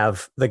have to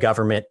have the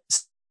government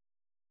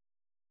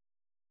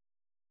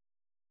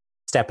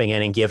stepping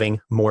in and giving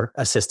more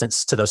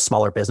assistance to those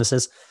smaller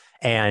businesses,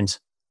 and,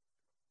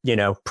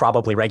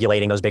 probably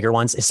regulating those bigger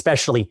ones,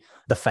 especially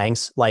the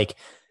FANGs. Like,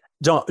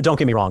 don't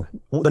get me wrong.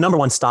 The number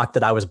one stock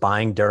that I was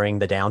buying during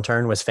the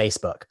downturn was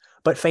Facebook.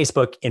 But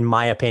Facebook, in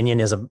my opinion,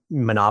 is a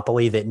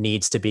monopoly that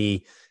needs to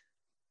be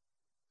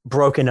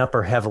broken up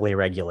or heavily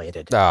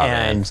regulated.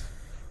 And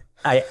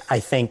I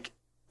think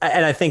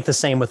the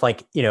same with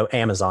like,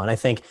 Amazon. I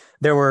think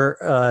there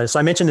were, so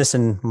I mentioned this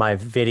in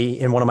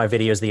one of my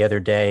videos the other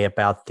day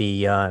about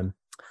the,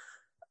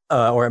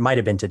 or it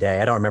might've been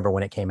today. I don't remember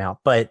when it came out,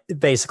 but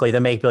basically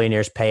the Make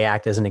Billionaires Pay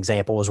Act, as an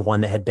example, was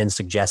one that had been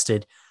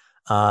suggested,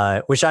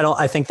 which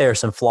I think there are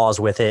some flaws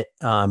with it.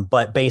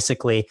 But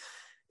basically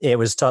it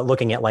was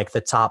looking at like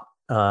the top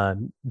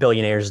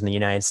billionaires in the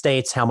United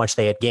States, how much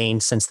they had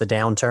gained since the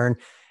downturn,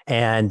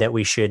 and that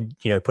we should,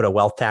 put a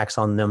wealth tax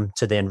on them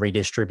to then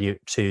redistribute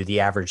to the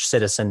average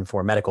citizen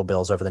for medical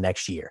bills over the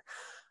next year.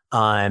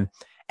 And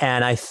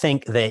I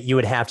think that you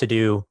would have to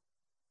do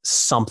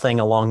something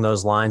along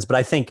those lines. But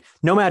I think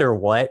no matter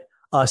what,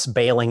 us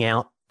bailing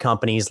out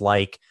companies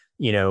like,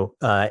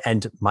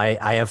 and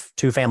I have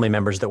two family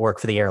members that work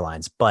for the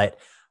airlines, but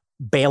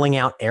bailing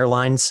out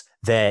airlines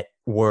that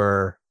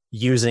were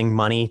using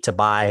money to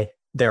buy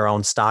their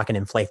own stock and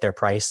inflate their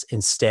price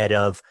instead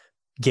of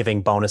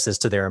giving bonuses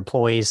to their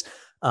employees,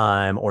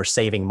 or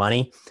saving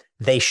money,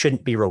 they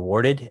shouldn't be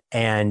rewarded,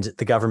 and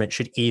the government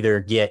should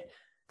either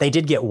they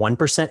did get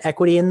 1%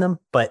 equity in them,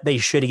 but they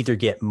should either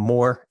get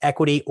more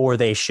equity or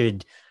they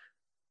should,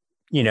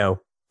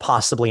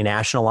 possibly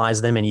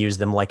nationalize them and use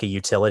them like a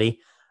utility.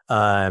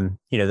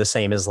 The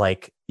same as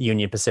like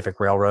Union Pacific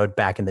Railroad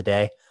back in the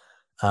day.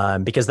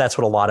 Because that's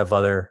what a lot of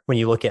when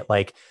you look at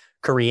like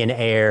Korean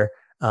Air,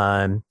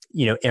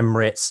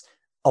 Emirates,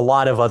 a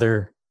lot of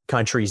other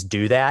countries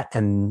do that.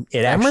 And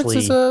it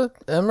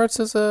Emirates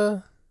is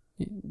a,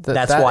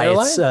 that's why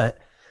airline?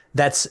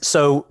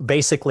 So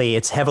basically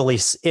it's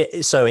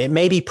so it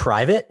may be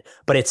private,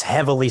 but it's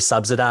heavily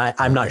subsidized.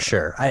 I'm not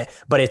sure,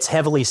 but it's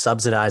heavily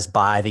subsidized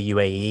by the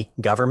UAE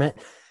government.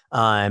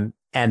 And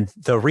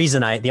the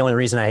only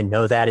reason I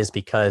know that is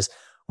because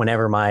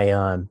whenever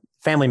my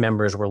family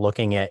members were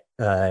looking at,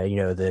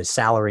 the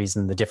salaries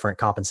and the different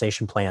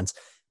compensation plans,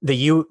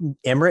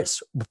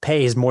 Emirates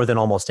pays more than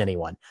almost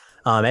anyone.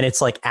 And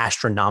it's like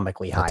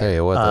astronomically high. I'll tell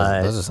you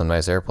what, those are some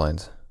nice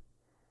airplanes.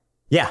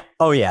 Yeah.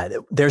 Oh, yeah.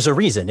 There's a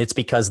reason. It's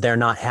because they're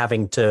not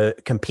having to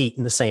compete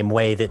in the same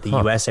way that the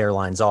U.S.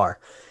 airlines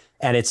are.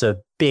 And it's a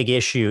big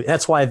issue.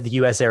 That's why the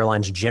U.S.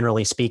 airlines,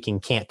 generally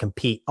speaking, can't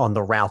compete on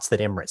the routes that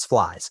Emirates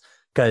flies.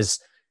 Because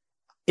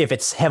if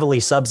it's heavily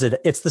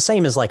subsidized, it's the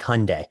same as like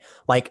Hyundai.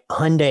 Like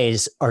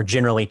Hyundais are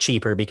generally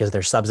cheaper because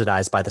they're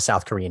subsidized by the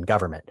South Korean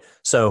government.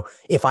 So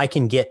if I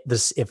can get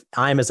this, if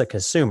I'm as a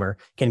consumer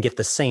can get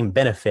the same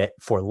benefit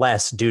for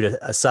less due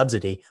to a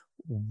subsidy,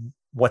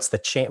 what's the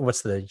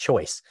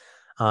choice?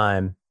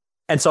 And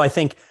so I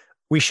think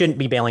we shouldn't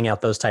be bailing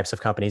out those types of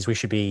companies. We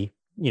should be,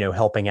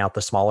 helping out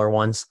the smaller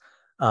ones.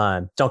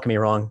 Don't get me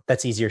wrong.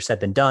 That's easier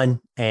said than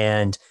done.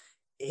 And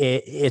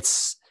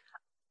it's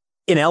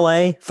in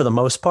LA for the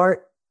most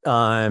part,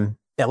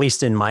 at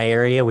least in my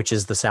area, which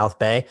is the South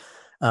Bay.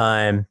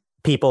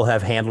 People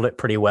have handled it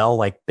pretty well.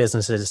 Like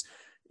businesses,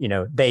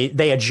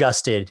 they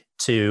adjusted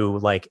to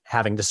like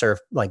having to serve,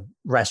 like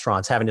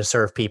restaurants having to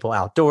serve people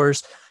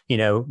outdoors,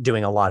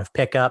 doing a lot of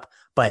pickup.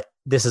 But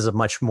this is a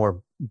much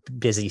more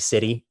busy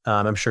city.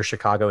 I'm sure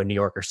Chicago and New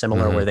York are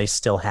similar, where they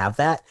still have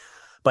that.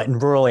 But in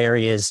rural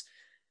areas,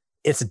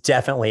 it's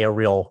definitely a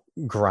real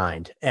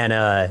grind. And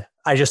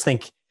I just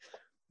think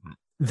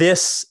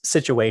this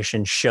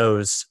situation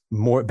shows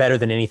better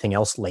than anything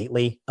else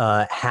lately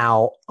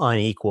how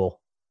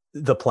unequal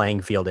the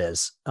playing field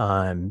is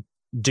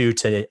due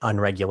to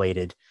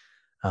unregulated,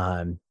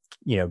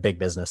 big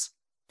business.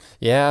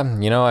 Yeah,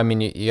 I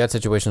mean, you got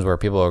situations where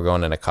people are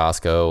going into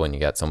Costco and you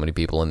got so many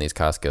people in these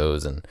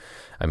Costcos, and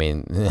I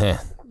mean,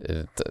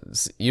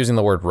 using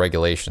the word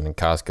regulation and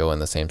Costco in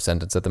the same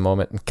sentence at the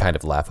moment, kind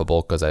of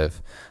laughable, because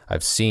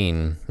I've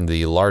seen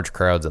the large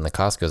crowds in the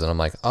Costcos and I'm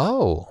like,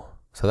 oh,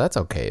 so that's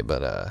okay,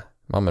 but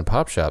mom and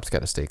pop shops got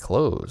to stay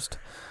closed.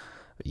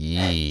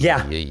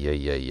 Yeah.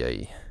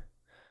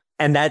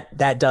 And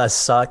that does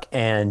suck.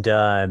 And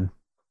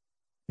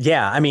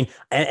I mean,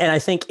 and I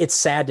think it's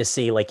sad to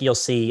see, like you'll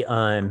see,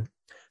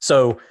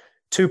 so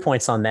 2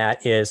 points on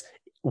that is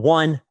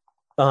one,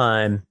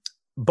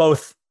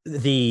 both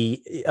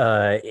the,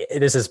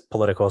 this is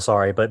political,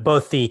 sorry, but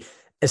both the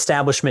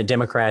establishment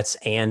Democrats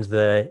and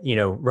the,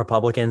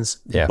 Republicans,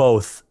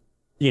 both,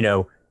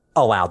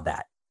 allowed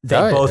that.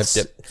 They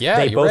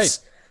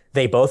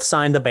both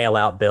signed the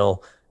bailout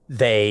bill.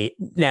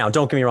 Now,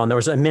 don't get me wrong, there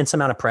was an immense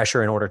amount of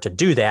pressure in order to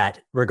do that,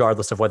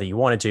 regardless of whether you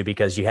wanted to,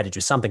 because you had to do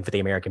something for the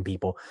American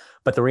people.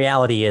 But the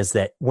reality is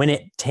that when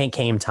it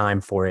came time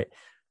for it,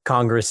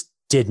 Congress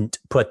didn't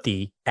put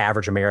the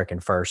average American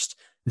first.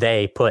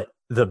 They put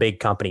the big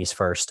companies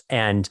first.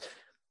 And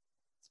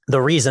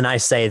the reason I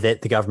say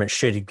that the government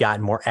should have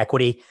gotten more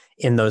equity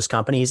in those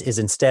companies is,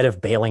 instead of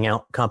bailing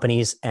out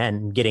companies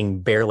and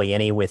getting barely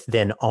any, with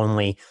then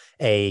only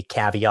a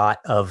caveat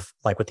of,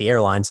 like with the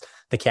airlines,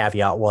 the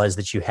caveat was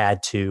that you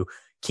had to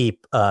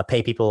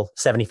pay people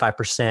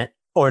 75%,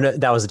 or no,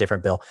 that was a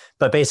different bill,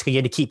 but basically you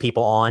had to keep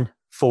people on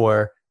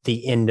for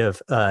the end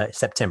of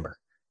September.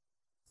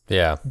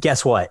 Yeah.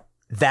 Guess what?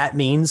 That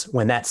means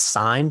when that's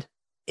signed,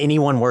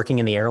 anyone working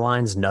in the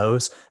airlines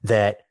knows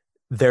that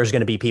there's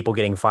going to be people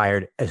getting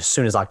fired as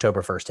soon as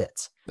October 1st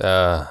hits.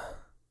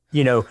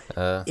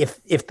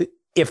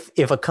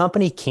 If a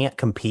company can't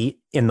compete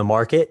in the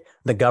market,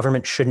 the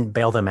government shouldn't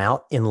bail them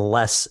out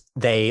unless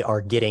they are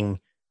getting,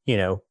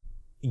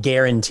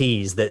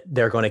 guarantees that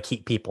they're going to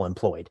keep people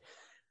employed.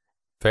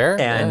 Fair.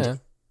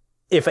 And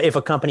if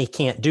a company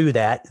can't do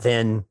that,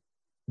 then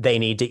they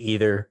need to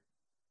either,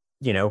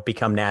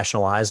 become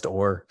nationalized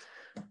or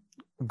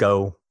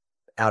go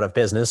out of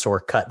business or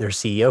cut their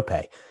CEO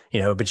pay,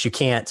 but you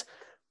can't.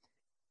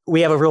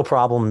 We have a real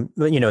problem.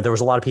 There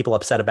was a lot of people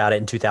upset about it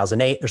in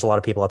 2008. There's a lot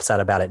of people upset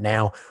about it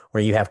now,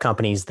 where you have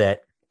companies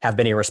that have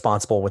been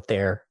irresponsible with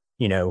their,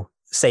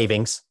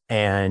 savings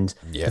and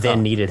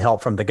then needed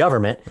help from the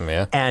government.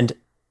 Yeah. And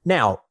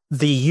now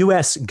the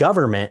US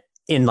government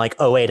in like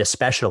 2008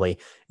 especially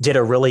did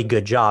a really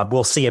good job.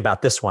 We'll see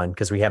about this one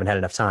because we haven't had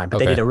enough time, but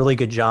they did a really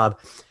good job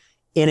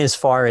in as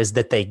far as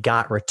that they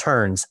got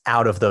returns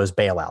out of those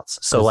bailouts.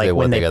 So like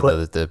when they got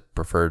put the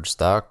preferred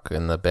stock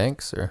in the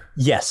banks, or?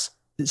 Yes.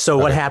 So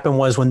what happened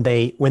was when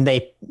they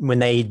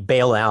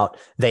bail out,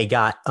 they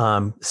got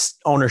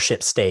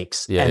ownership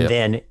stakes and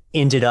then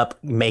ended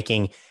up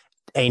making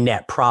a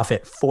net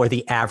profit for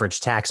the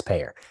average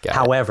taxpayer.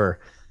 However,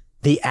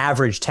 the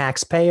average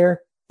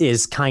taxpayer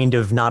is kind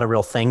of not a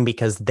real thing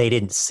because they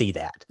didn't see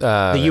that.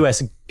 The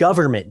U.S.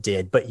 government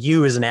did, but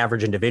you as an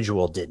average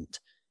individual didn't.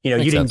 You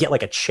didn't get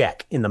like a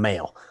check in the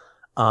mail.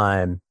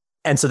 And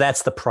so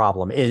that's the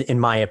problem, in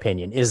my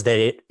opinion, is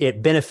that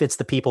it benefits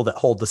the people that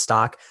hold the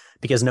stock,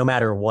 because no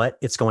matter what,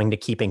 it's going to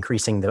keep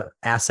increasing the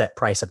asset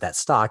price of that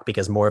stock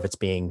because more of it's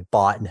being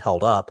bought and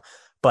held up.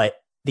 But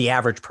the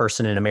average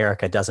person in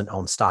America doesn't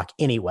own stock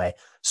anyway.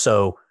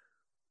 So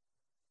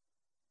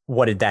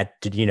what did that,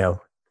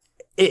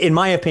 in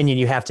my opinion,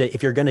 you have to,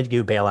 if you're going to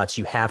do bailouts,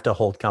 you have to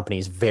hold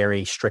companies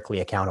very strictly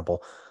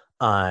accountable.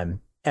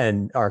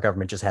 And our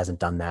government just hasn't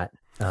done that.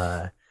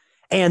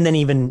 And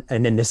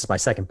then this is my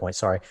second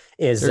point,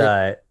 is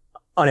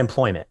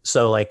unemployment.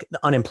 So like the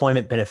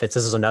unemployment benefits,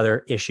 this is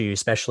another issue,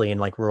 especially in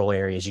like rural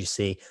areas you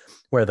see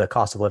where the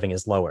cost of living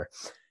is lower,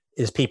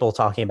 is people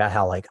talking about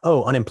how like,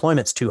 oh,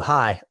 unemployment's too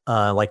high,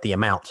 like the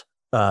amount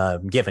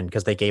given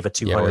because they gave a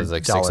 $200. Yeah, it was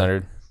like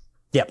 600.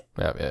 Yep.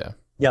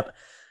 Yep.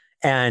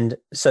 And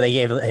so they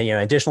gave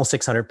additional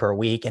 600 per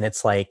week. And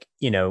it's like,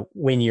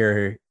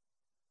 when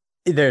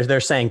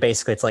they're saying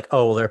basically it's like,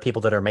 oh, well, there are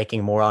people that are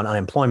making more on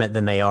unemployment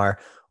than they are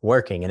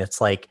working. And it's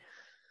like,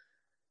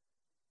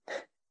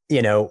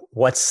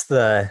 what's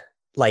the,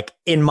 like,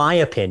 in my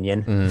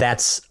opinion,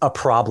 that's a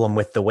problem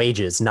with the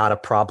wages, not a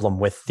problem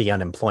with the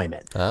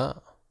unemployment. Oh.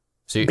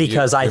 So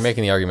because you're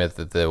making the argument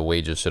that the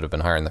wages should have been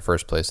higher in the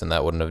first place, and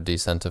that wouldn't have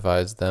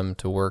decentivized them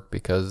to work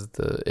because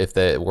if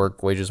the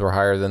work wages were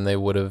higher, then they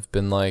would have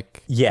been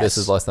like, yes, this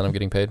is less than I'm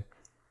getting paid.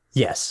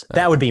 Yes,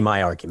 that would be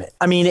my argument.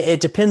 I mean, it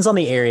depends on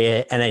the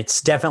area, and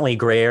it's definitely a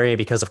gray area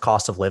because of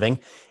cost of living.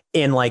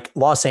 In like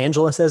Los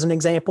Angeles, as an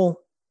example,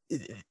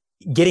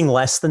 getting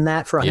less than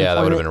that for unemployment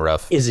that would have been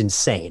rough. Is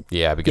insane.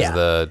 Yeah, because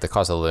the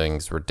cost of living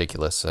is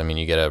ridiculous. I mean,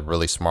 you get a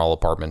really small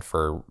apartment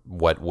for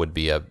what would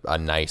be a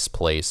nice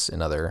place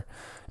in other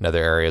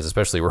areas,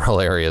 especially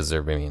rural areas.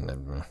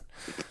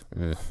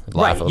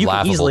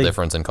 Laughable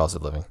difference in cost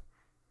of living.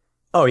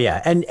 Oh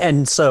yeah,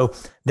 and so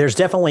there's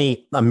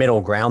definitely a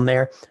middle ground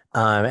there,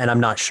 and I'm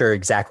not sure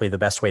exactly the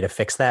best way to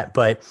fix that.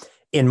 But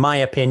in my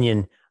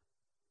opinion,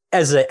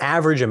 as an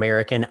average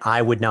American,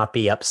 I would not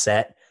be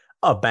upset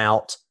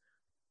about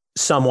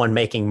someone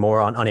making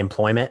more on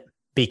unemployment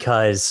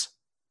because,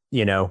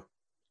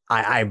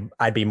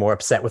 I'd be more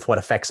upset with what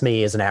affects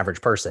me as an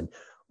average person.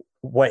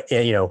 Why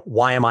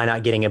am I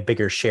not getting a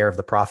bigger share of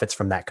the profits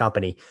from that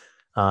company?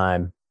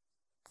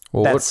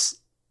 That's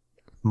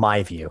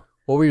my view.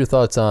 What were your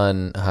thoughts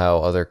on how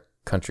other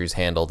countries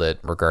handled it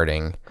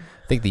regarding,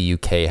 I think the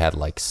UK had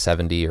like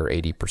 70 or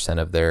 80%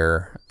 of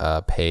their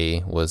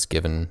pay was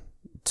given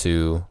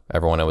to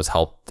everyone that was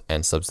helped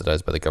and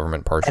subsidized by the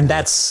government partially.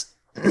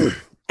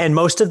 And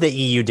most of the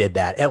EU did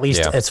that, at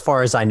least as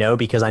far as I know,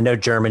 because I know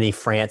Germany,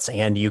 France,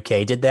 and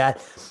UK did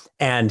that.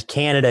 And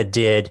Canada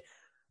did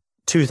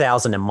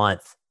 2,000 a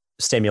month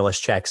stimulus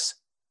checks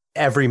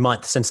every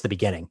month since the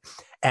beginning.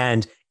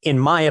 And in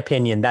my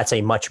opinion, that's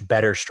a much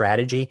better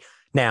strategy.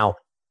 Now,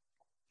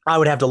 I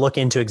would have to look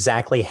into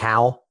exactly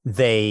how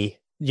they,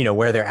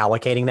 where they're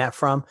allocating that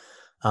from.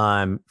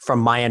 From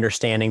my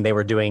understanding, they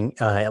were doing,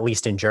 at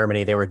least in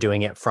Germany, they were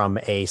doing it from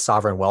a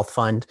sovereign wealth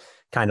fund,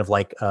 kind of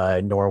like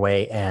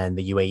Norway and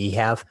the UAE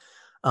have.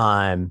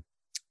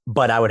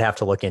 But I would have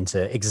to look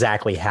into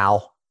exactly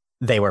how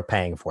they were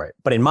paying for it.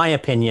 But in my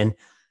opinion,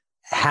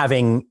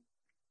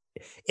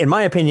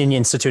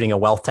 instituting a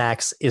wealth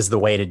tax is the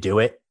way to do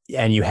it.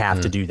 And you have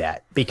to do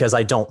that because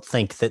I don't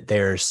think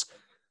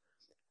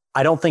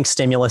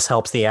stimulus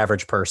helps the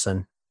average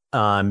person.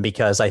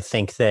 Because I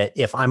think that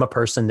if I'm a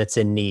person that's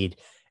in need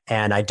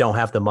and I don't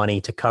have the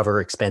money to cover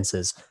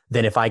expenses,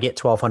 then if I get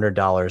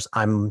 $1,200,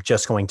 I'm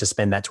just going to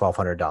spend that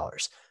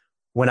 $1,200.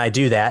 When I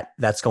do that,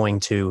 that's going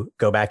to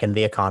go back into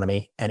the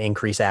economy and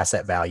increase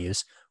asset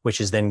values, which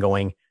is then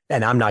going,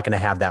 and I'm not going to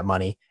have that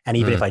money. And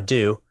even if I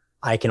do,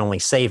 I can only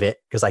save it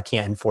because I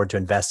can't afford to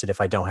invest it if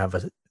I don't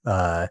have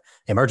a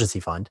emergency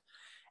fund.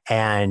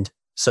 And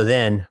so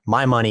then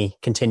my money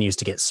continues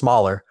to get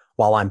smaller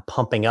while I'm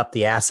pumping up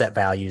the asset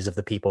values of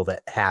the people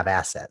that have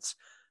assets.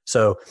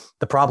 So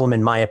the problem,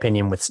 in my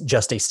opinion, with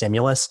just a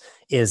stimulus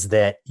is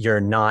that you're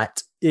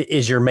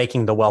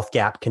making the wealth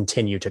gap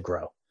continue to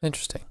grow.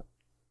 Interesting.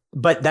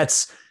 But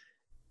that's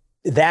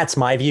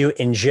my view.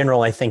 In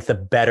general, I think the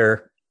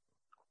better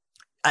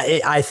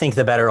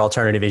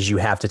alternative is you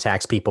have to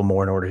tax people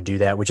more in order to do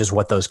that, which is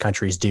what those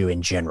countries do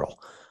in general.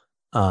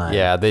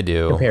 They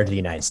do. Compared to the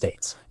United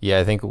States. Yeah,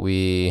 I think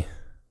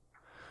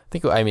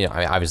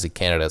obviously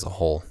Canada as a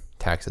whole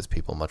taxes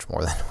people much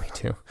more than we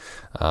do.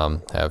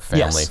 Have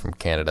family from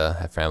Canada,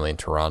 have family in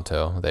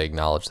Toronto. They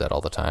acknowledge that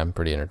all the time.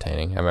 Pretty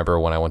entertaining. I remember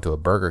when I went to a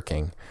Burger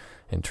King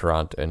in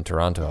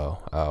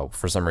Toronto,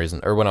 for some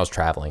reason, or when I was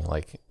traveling,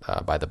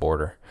 by the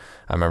border,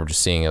 I remember just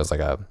seeing it was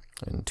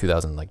in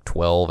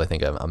 2012, I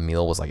think a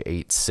meal was like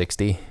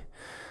 $8.60.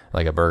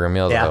 like a burger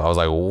meal. Yeah. I was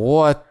like,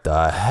 what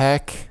the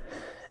heck?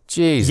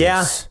 Jesus.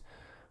 Yeah.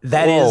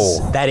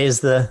 That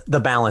is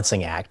the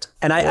balancing act.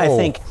 And I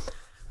think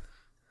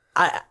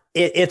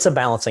it's a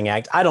balancing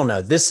act. I don't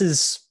know.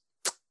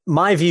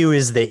 My view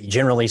is that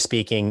generally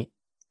speaking,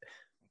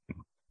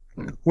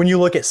 when you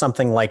look at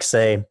something like,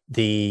 say,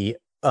 the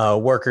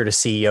worker to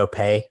CEO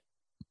pay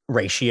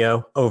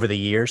ratio over the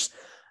years,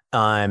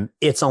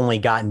 it's only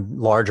gotten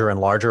larger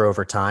and larger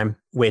over time,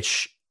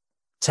 which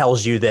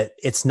tells you that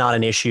it's not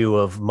an issue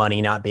of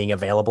money not being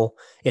available.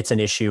 It's an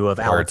issue of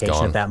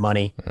allocation of that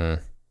money,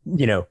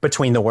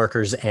 between the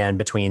workers and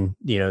between,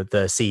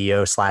 the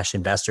CEO /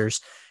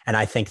 investors. And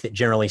I think that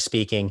generally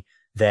speaking,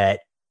 that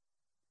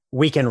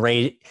we can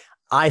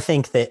I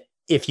think that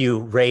if you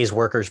raise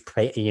workers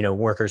pay,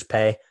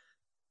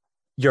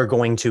 you're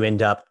going to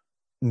end up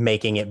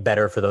making it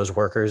better for those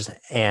workers.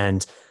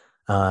 And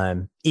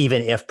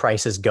even if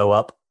prices go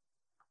up,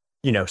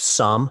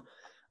 some,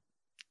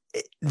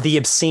 the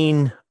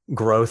obscene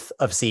growth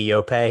of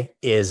CEO pay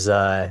is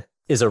a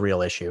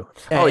real issue.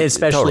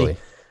 Especially, totally.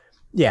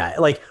 Yeah,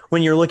 like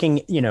when you're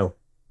looking,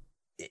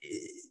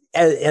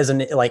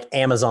 like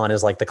Amazon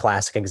is like the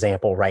classic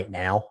example right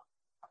now.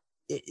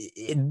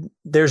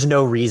 There's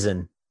no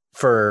reason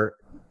for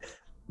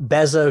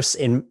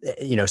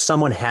Bezos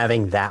someone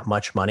having that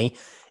much money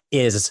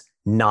is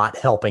not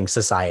helping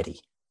society.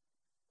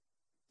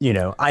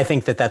 I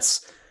think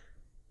that's,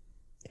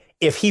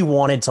 if he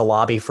wanted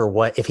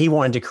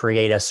to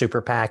create a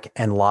super PAC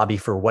and lobby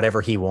for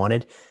whatever he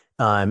wanted,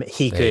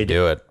 he could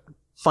do it.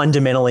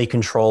 Fundamentally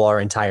control our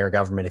entire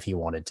government if he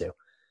wanted to.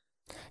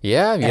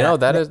 Yeah.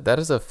 That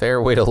is a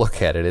fair way to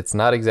look at it. It's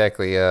not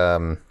exactly,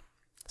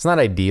 it's not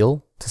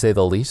ideal to say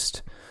the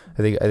least.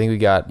 I think we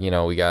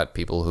got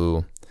people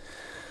who,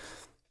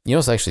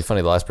 it's actually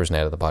funny. The last person I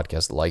had on the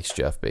podcast likes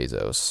Jeff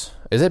Bezos.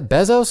 Is it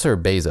Bezos or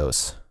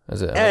Bezos?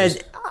 Is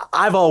it?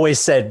 I've always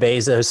said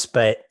Bezos,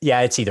 but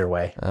yeah, it's either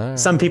way.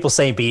 Some people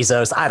say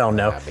Bezos. I don't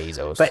know.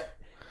 Bezos. But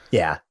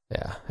yeah.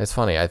 Yeah. It's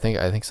funny. I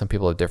think some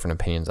people have different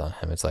opinions on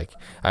him. It's like,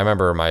 I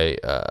remember my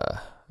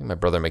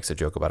brother makes a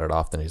joke about it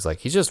often. He's like,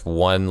 he's just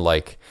one,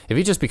 like, if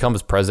he just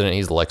becomes president,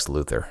 he's Lex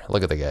Luthor.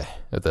 Look at the guy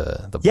with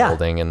the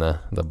balding and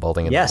the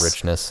balding and the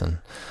richness. And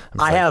you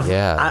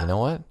know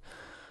what?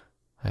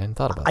 I hadn't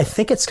thought about that. I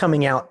think it's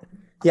coming out.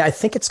 Yeah, I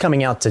think it's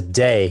coming out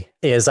today.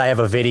 I have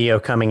a video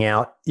coming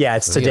out. Yeah,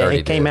 it's today.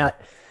 It came out.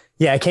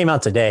 Yeah, it came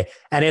out today,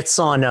 and it's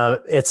on.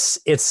 It's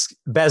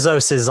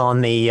Bezos is on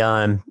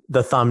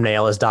the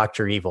thumbnail as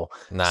Dr. Evil.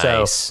 Nice.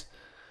 So,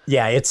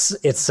 yeah, it's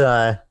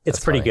pretty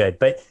funny. Good.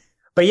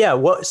 But yeah,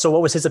 what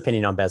was his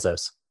opinion on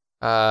Bezos?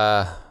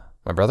 My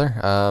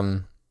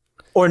brother.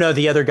 Or no,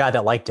 the other guy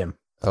that liked him.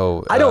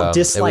 Oh, I don't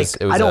dislike.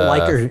 It was I don't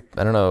like her.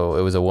 I don't know.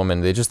 It was a woman.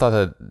 They just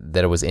thought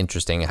that it was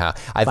interesting how.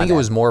 I think it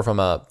was more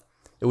from a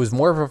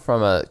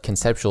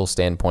conceptual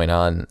standpoint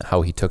on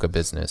how he took a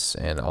business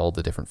and all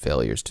the different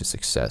failures to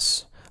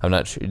success. I'm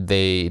not sure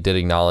they did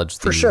acknowledge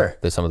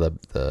some of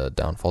the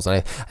downfalls, and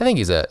I think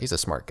he's a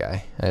smart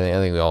guy. I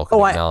think we all can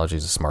acknowledge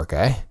he's a smart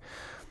guy.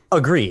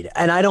 Agreed,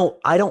 and I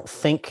don't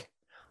think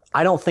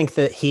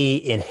that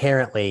he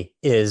inherently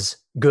is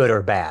good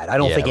or bad. I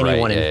don't think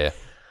anyone.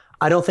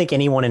 I don't think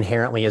anyone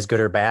inherently is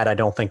good or bad. I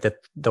don't think that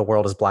the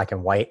world is black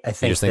and white. I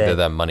think you just think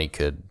that money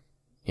could,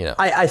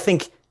 I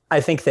think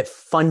that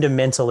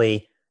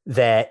fundamentally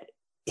that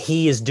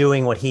he is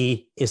doing what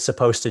he is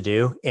supposed to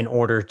do in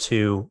order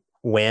to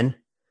win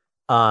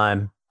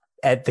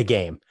at the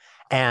game.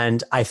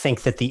 And I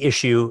think that the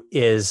issue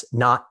is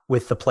not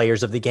with the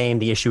players of the game.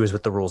 The issue is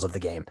with the rules of the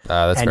game.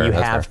 That's and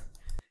fair.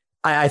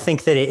 I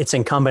think that it's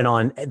incumbent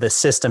on the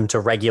system to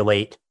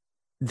regulate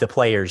the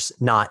players,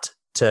 not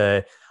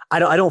to. I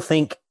don't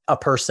think a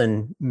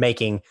person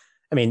making.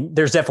 I mean,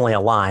 there's definitely a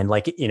line.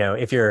 Like,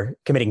 if you're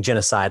committing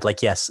genocide,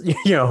 like, yes,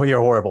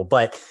 you're horrible.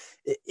 But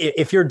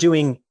if you're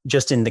doing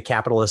just in the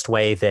capitalist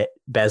way that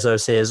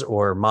Bezos is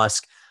or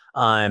Musk,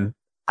 I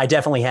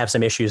definitely have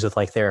some issues with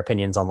like their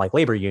opinions on like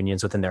labor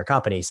unions within their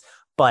companies.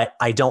 But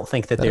I don't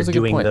think that they're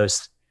doing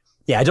those.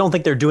 Yeah, I don't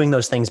think they're doing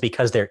those things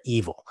because they're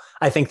evil.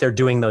 I think they're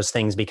doing those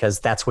things because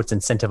that's what's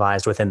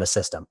incentivized within the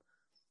system.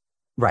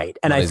 Right.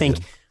 And I think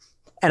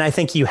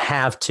you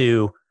have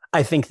to.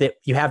 I think that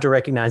you have to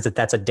recognize that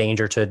that's a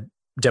danger to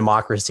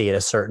democracy at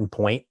a certain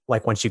point.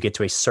 Like once you get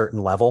to a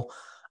certain level,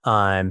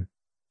 I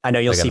know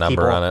you'll see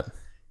people on it.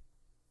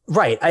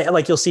 Right.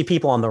 You'll see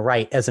people on the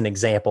right, as an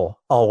example,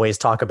 always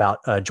talk about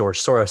George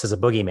Soros as a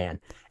boogeyman.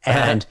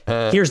 And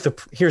here's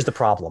the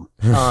problem.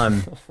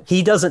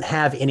 He doesn't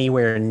have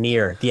anywhere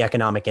near the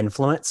economic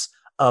influence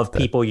of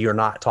people you're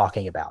not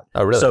talking about.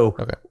 Oh, really? So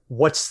okay.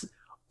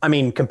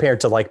 Compared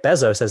to like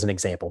Bezos as an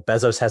example,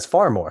 Bezos has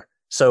far more.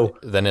 So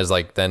then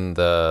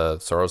the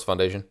Soros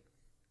Foundation.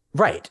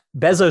 Right.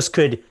 Bezos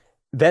could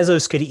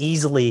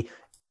easily.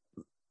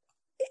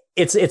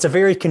 It's a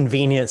very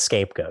convenient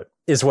scapegoat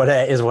is what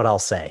I'll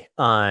say.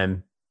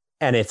 And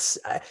it's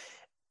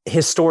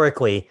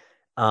historically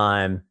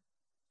it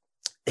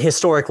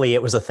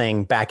was a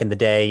thing back in the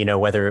day,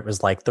 whether it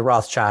was like the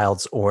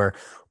Rothschilds or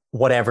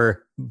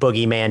whatever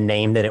boogeyman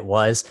name that it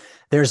was,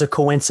 there's a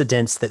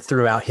coincidence that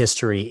throughout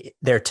history,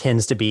 there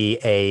tends to be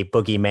a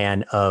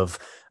boogeyman of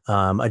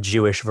a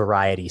Jewish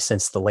variety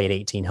since the late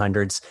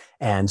 1800s.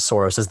 And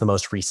Soros is the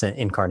most recent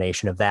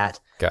incarnation of that.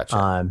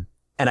 Gotcha.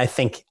 And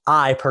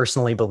I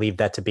personally believe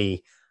that to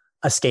be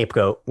a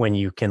scapegoat when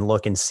you can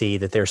look and see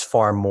that there's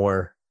far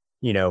more,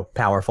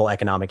 powerful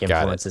economic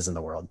influences in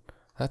the world.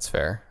 That's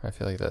fair. I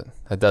feel like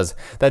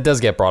that does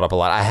get brought up a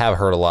lot. I have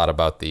heard a lot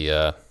about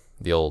the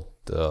old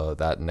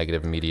that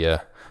negative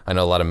media. I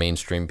know a lot of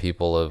mainstream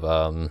people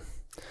have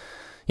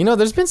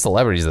there's been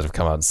celebrities that have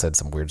come out and said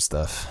some weird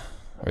stuff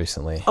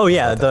recently. Oh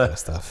yeah, the kind of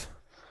stuff.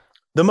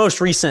 The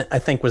most recent I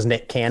think was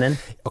Nick Cannon.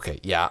 Okay,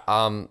 yeah.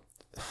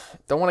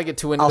 Don't want to get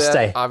too into that,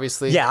 stay.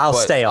 obviously. Yeah, I'll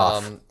stay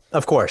off.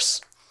 Of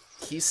course.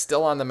 He's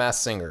still on The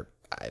Masked Singer.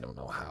 I don't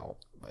know how,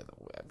 by the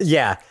way.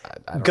 Yeah.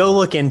 Go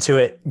look into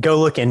it. Go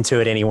look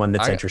into it, anyone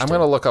that's interested. I'm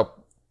going to look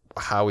up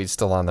how he's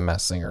still on The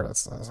Masked Singer.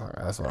 That's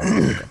what I'm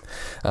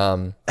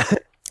looking.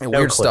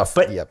 Weird clue, stuff.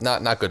 but yeah,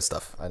 not good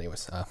stuff.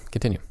 Anyways,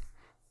 continue.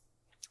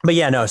 But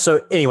yeah, no.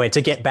 So anyway,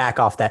 to get back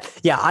off that,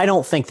 yeah, I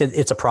don't think that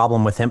it's a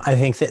problem with him. I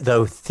think that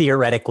though,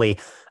 theoretically,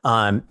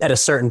 at a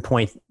certain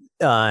point,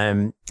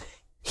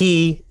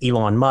 he,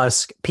 Elon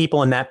Musk,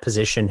 people in that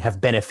position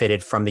have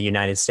benefited from the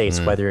United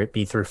States, whether it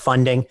be through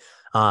funding,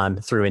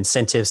 through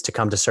incentives to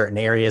come to certain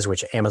areas,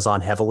 which Amazon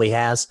heavily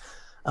has.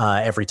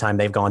 Every time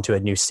they've gone to a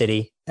new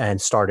city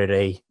and started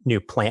a new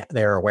plant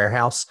there or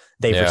warehouse,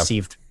 they've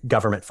received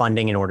government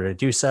funding in order to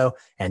do so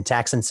and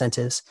tax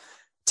incentives.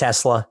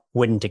 Tesla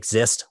wouldn't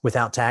exist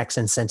without tax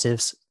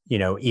incentives.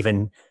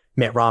 Even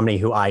Mitt Romney,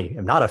 who I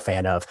am not a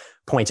fan of,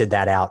 pointed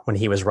that out when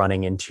he was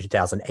running in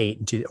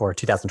 2008 or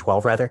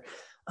 2012 rather.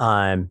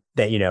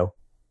 That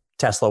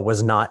Tesla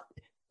was not.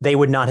 They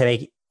would not have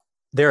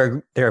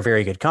They're a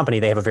very good company.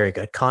 They have a very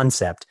good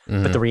concept,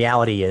 but the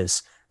reality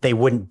is they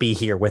wouldn't be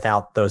here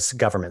without those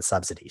government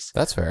subsidies.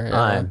 That's fair.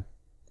 Yeah.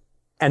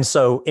 And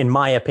so, in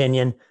my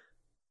opinion,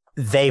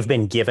 they've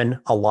been given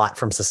a lot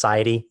from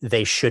society.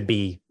 They should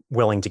be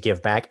willing to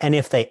give back. And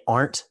if they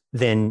aren't,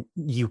 then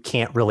you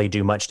can't really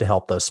do much to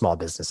help those small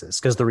businesses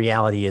because the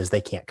reality is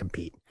they can't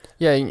compete.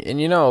 Yeah.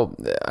 And,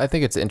 I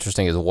think it's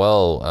interesting as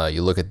well.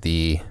 You look at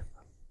the,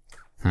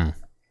 how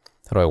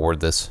do I word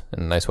this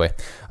in a nice way?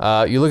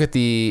 You look at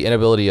the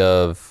inability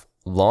of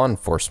law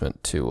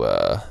enforcement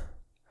to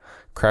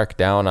crack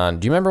down on,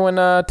 do you remember when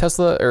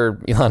Tesla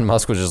or Elon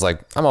Musk was just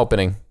like, I'm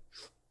opening?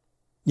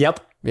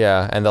 Yep.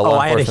 Yeah. And the law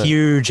I had enforcement, a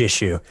huge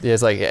issue. Yeah.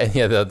 It's like,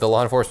 the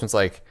law enforcement's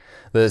like,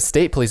 the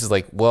state police is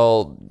like,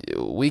 well,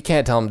 we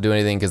can't tell them to do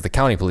anything because the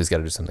county police got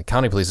to do something. The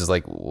county police is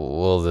like,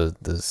 well,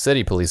 the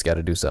city police got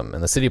to do something.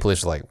 And the city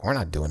police are like, we're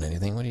not doing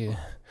anything. What do you,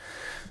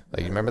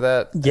 like, you remember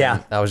that? Yeah.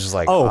 And I was just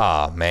like,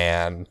 oh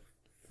man,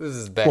 this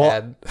is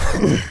bad.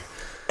 Well,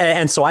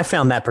 and so I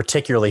found that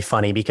particularly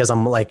funny because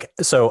I'm like,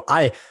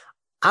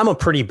 I'm a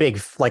pretty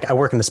big, I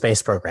work in the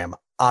space program.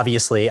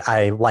 Obviously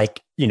I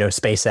like,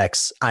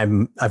 SpaceX.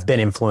 I've been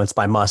influenced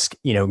by Musk,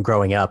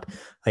 growing up.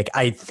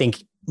 I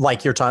think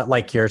you're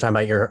talking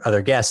about your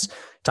other guests,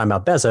 talking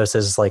about Bezos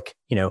is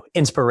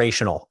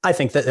inspirational. I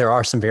think that there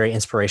are some very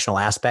inspirational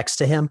aspects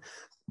to him.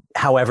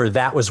 However,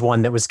 that was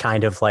one that was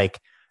kind of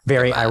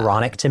very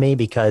ironic to me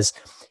because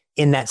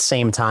in that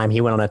same time,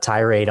 he went on a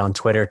tirade on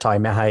Twitter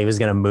talking about how he was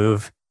going to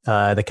move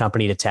the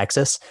company to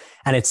Texas.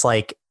 And it's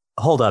like,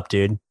 hold up,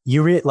 dude.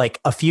 You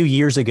a few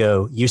years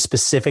ago, you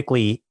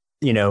specifically,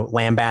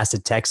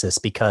 lambasted Texas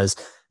because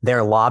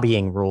their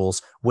lobbying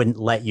rules wouldn't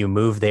let you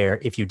move there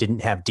if you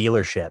didn't have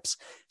dealerships.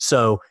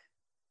 So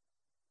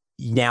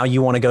now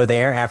you want to go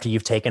there after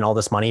you've taken all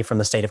this money from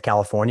the state of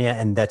California,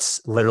 and that's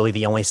literally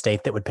the only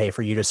state that would pay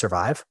for you to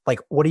survive.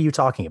 What are you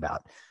talking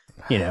about?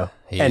 I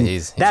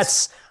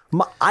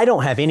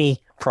don't have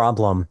any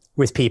problem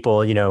with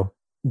people,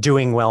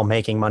 doing well,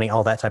 making money,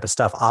 all that type of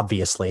stuff.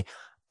 Obviously,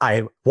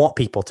 I want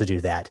people to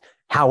do that.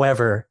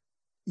 However,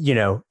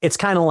 it's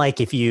kind of like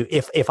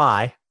if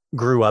I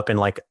grew up in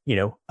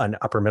an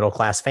upper middle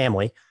class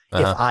family,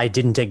 if I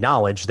didn't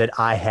acknowledge that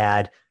I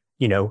had,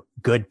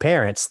 good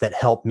parents that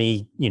helped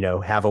me,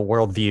 have a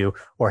worldview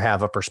or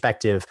have a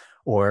perspective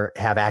or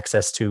have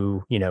access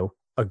to,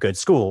 a good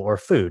school or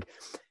food,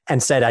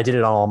 and said I did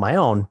it all on my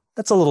own,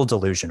 that's a little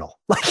delusional.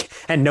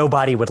 And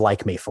nobody would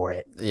like me for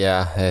it.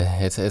 Yeah,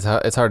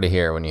 it's hard to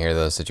hear when you hear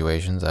those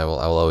situations. I will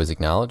always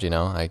acknowledge,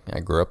 I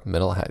grew up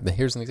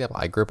here's an example.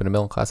 I grew up in a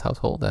middle class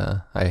household.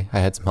 I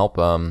had some help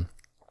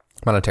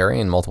monetary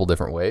in multiple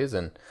different ways,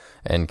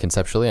 and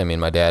conceptually, I mean,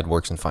 my dad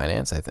works in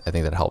finance. I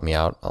think that helped me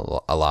out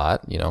a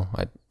lot.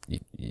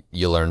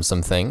 You learn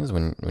some things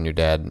when your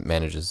dad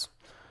manages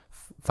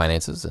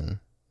finances, and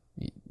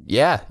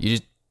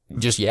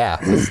this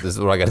is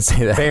what I got to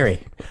say. That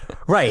very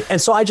right.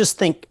 And so I just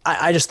think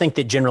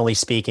that generally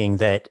speaking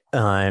that,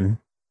 I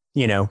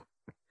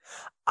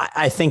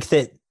think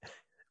that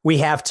we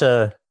have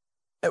to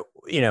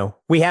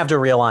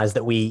realize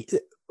that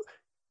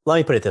let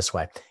me put it this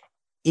way.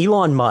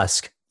 Elon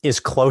Musk is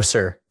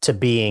closer to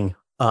being,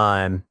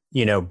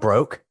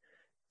 broke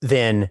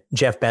than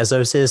Jeff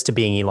Bezos is to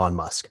being Elon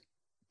Musk.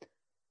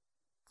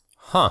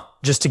 Huh.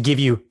 just to give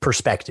you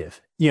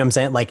perspective. You know what I'm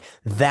saying? Like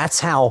that's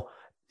how.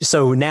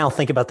 So now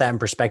think about that in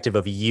perspective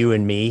of you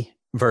and me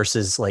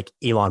versus like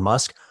Elon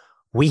Musk.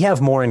 We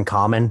have more in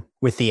common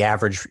with the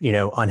average,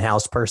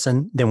 unhoused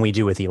person than we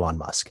do with Elon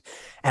Musk.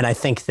 And I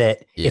think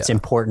that it's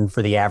important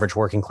for the average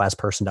working class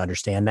person to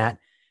understand that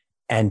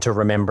and to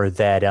remember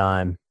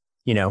that,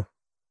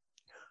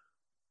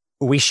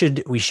 we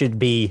should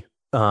be,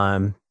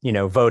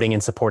 voting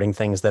and supporting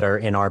things that are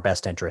in our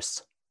best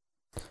interests.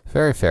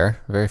 Very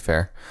fair. Very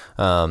fair.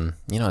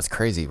 It's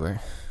crazy. We're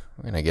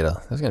going to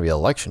there's going to be an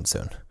election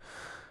soon.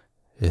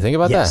 You think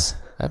about that?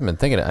 I haven't been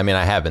thinking.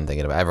 I have been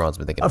thinking about. Everyone's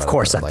been thinking. Of about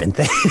course, it, I've been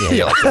thinking. Yeah,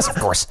 you're like this. Of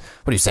course.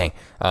 What are you saying?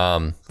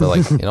 But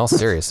like in all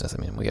seriousness,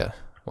 we got.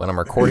 When I'm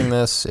recording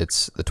this,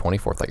 it's the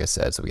 24th, like I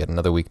said. So we got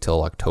another week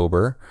till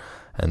October,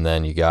 and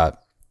then you got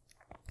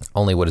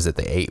only what is it?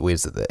 The 8th? Wait,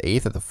 is it the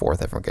 8th or the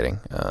 4th? I'm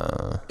forgetting.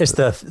 It's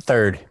the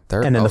 3rd,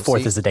 and then the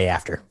 4th is the day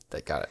after.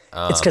 They got it.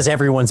 It's because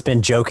everyone's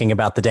been joking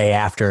about the day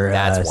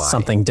after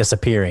something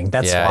disappearing.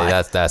 That's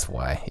why. That's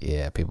why.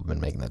 Yeah, people have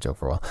been making that joke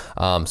for a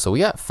while. So we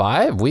got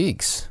 5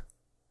 weeks.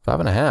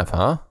 5.5,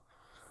 huh?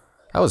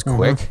 That was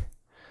quick.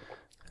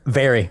 Mm-hmm.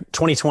 Very.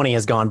 2020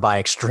 has gone by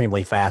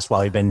extremely fast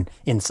while we've been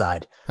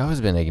inside. I was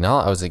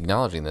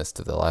acknowledging this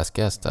to the last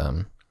guest.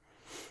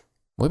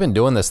 We've been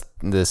doing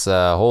this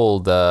whole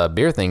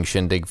beer thing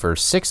shindig for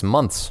 6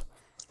 months.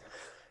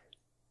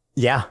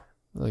 Yeah.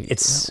 Like,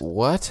 it's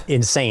what?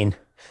 Insane.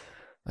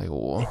 Like,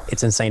 whoa.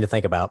 It's insane to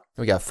think about.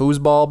 We got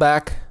foosball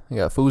back. We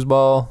got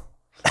foosball.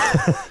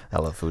 I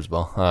love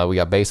foosball. We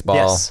got baseball.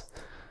 Yes.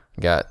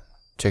 We got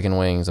Chicken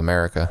Wings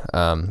America.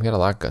 We got a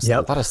lot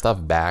of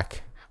stuff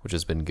back, which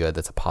has been good.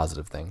 That's a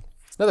positive thing.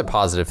 Another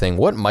positive thing.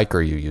 What mic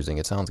are you using?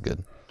 It sounds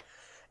good.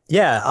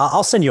 Yeah,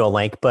 I'll send you a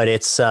link, but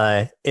it's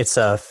a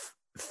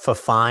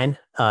Fifine,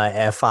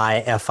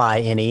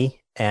 Fine,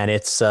 and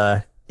it's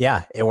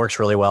it works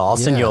really well. I'll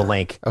send you a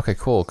link. Okay,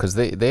 cool. Because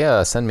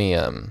they send me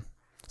an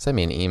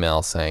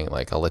email saying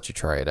like I'll let you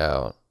try it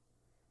out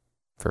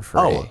for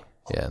free. Oh,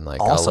 yeah, and like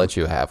awesome. I'll let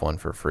you have one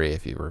for free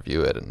if you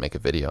review it and make a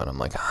video. And I'm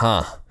like,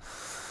 huh.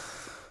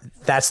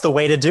 That's the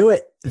way to do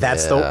it.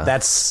 That's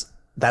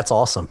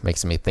awesome.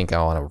 Makes me think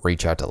I want to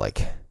reach out to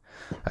like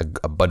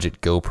a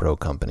budget GoPro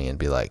company and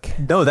be like,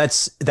 no,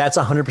 that's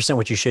 100%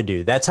 what you should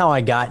do. That's how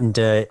I got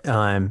into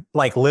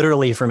like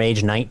literally from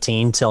age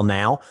 19 till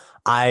now.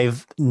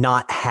 I've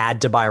not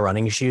had to buy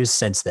running shoes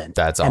since then.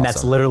 That's awesome.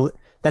 And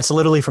that's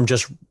literally from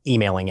just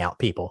emailing out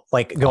people,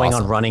 like going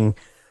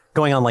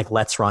on like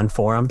Let's Run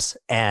forums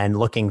and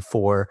looking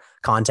for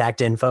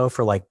contact info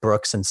for like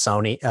Brooks and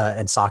Sony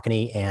and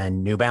Saucony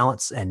and New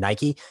Balance and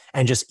Nike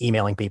and just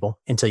emailing people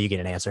until you get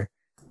an answer.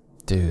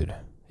 Dude,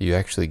 you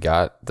actually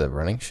got the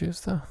running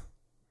shoes though?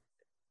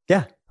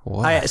 Yeah.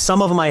 What?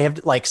 Some of them I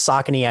have, like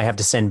Saucony, I have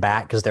to send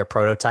back because they're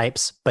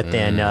prototypes, but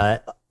then,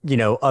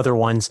 other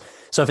ones.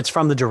 So if it's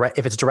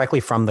directly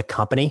from the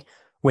company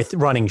with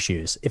running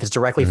shoes, if it's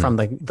directly from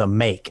the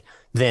make,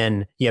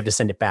 then you have to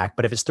send it back.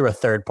 But if it's through a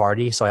third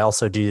party, so I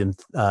also do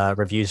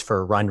reviews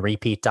for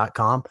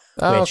runrepeat.com,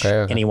 which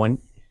anyone,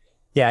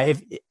 I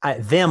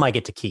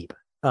get to keep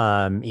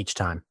each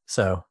time.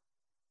 So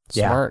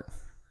smart.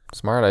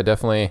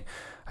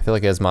 I feel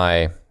like as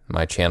my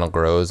channel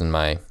grows and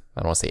I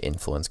don't want to say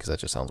influence because that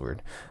just sounds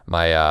weird.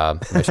 My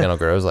channel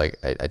grows, like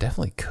I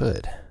definitely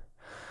could.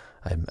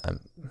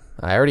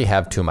 I already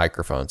have 2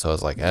 microphones, so I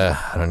was like,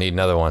 I don't need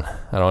another one.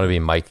 I don't want to be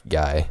a mic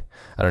guy.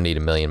 I don't need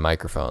a million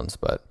microphones,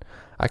 but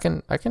I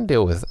can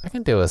deal with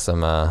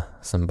some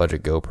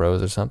budget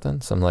GoPros or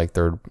something, some like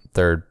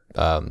third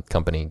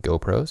company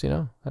GoPros.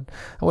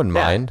 I wouldn't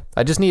mind.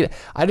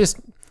 This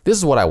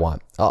is what I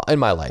want in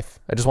my life.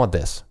 I just want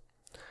this.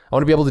 I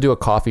want to be able to do a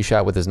coffee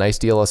shot with this nice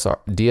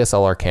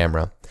DSLR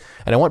camera,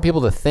 and I want people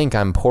to think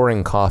I'm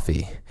pouring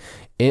coffee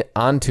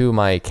onto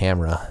my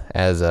camera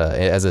as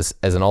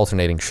an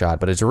alternating shot,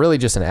 but it's really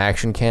just an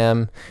action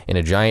cam in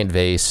a giant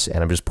vase,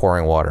 and I'm just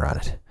pouring water on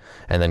it,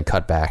 and then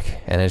cut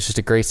back, and it's just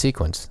a great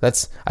sequence.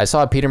 I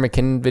saw a Peter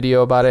McKinnon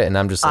video about it, and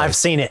I'm just like, I've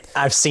seen it.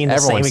 I've seen the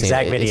same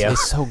exact video.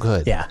 It's so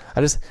good. Yeah.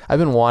 I've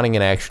been wanting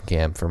an action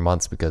cam for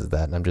months because of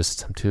that, and I'm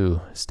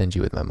too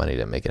stingy with my money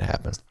to make it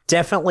happen.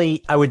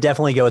 I would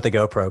definitely go with the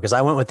GoPro because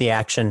I went with the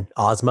Action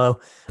Osmo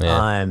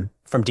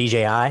from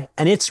DJI,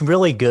 and it's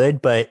really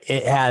good, but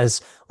it has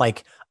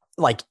like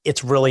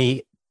it's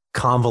really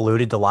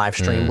convoluted to live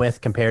stream with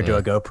compared to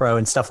a GoPro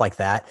and stuff like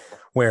that,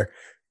 where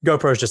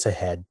GoPro is just a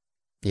head.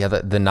 Yeah,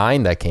 the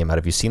 9 that came out.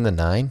 Have you seen the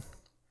 9?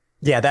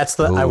 Yeah, that's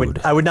the. Dude.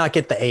 I would not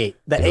get the 8.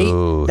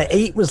 The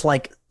 8 was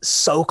like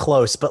so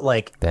close, but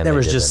like then there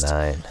was did just the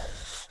 9.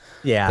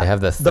 Yeah, they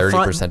have the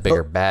 30%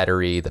 bigger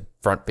battery, the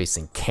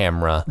front-facing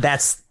camera.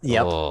 That's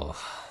yep.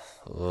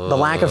 The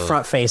lack of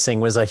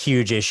front-facing was a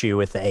huge issue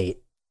with the 8.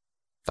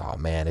 Oh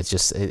man, it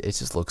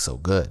just looks so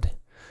good.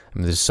 I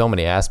mean, there's so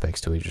many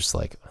aspects to it. You're just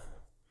like,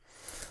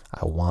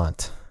 I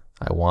want,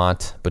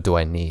 but do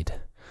I need?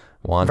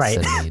 Wants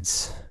and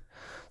needs.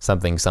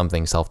 Something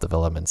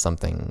self-development,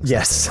 something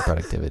yes,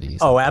 productivity.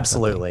 Oh,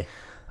 absolutely.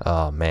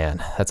 Oh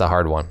man, that's a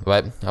hard one.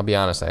 But I'll be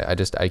honest,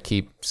 I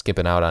keep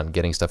skipping out on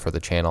getting stuff for the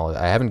channel.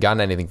 I haven't gotten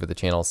anything for the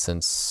channel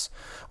since,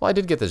 well, I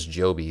did get this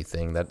Joby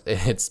thing that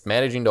it's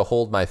managing to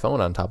hold my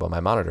phone on top of my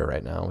monitor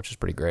right now, which is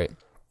pretty great.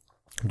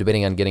 I'm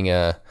debating on getting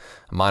a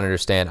monitor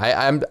stand.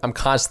 I'm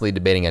constantly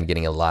debating on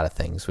getting a lot of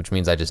things, which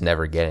means I just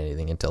never get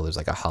anything until there's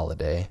like a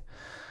holiday.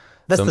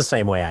 That's the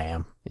same way I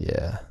am.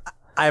 Yeah.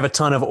 I have a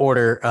ton of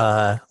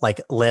order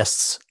like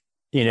lists,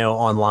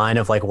 online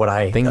of like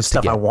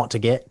stuff I want to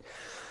get.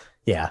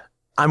 Yeah.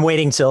 I'm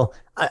waiting till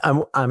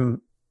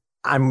I'm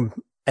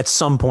at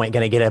some point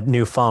going to get a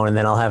new phone, and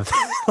then I'll have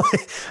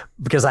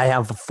because I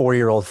have a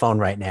 4-year-old phone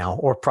right now,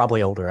 or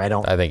probably older. I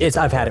think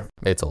I've had it.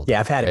 It's old.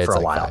 Yeah, I've had it for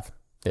a while. 5.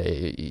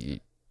 Yeah,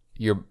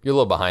 you're a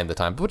little behind the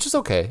time, which is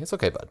okay. It's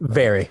okay, bud.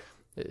 Very.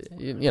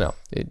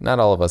 Not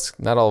all of us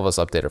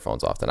update our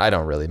phones often. I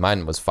don't really.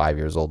 Mine was 5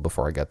 years old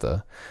before I got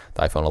the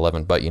iPhone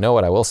 11. But you know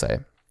what I will say?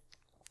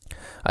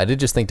 I did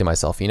just think to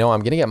myself, I'm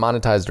going to get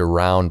monetized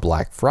around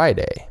Black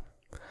Friday.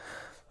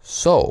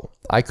 So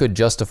I could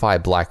justify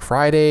Black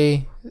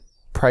Friday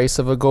price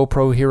of a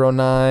GoPro Hero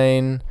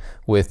 9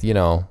 with,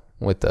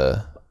 with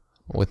the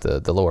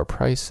lower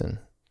price, and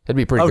it'd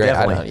be pretty great.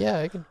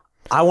 Definitely.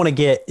 I want to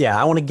get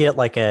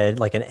like an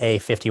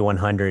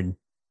A5100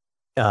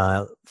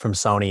 from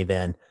Sony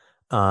then.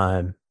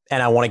 And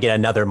I want to get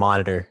another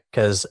monitor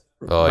because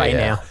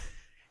now,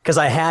 because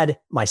I had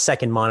my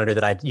second monitor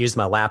that I used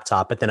my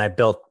laptop, but then I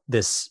built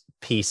this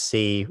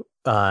PC.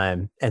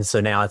 And so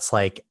now it's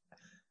like,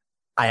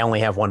 I only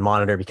have one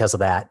monitor because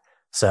of that.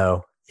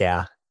 So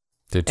yeah.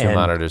 Did 2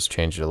 monitors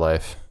change your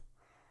life?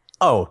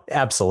 Oh,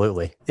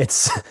 absolutely.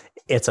 It's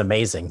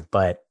amazing.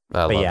 But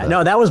yeah, that.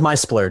 No, that was my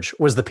splurge,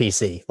 was the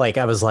PC. Like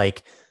I was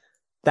like,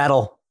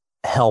 that'll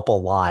help a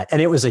lot.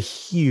 And it was a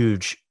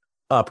huge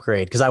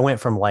upgrade because I went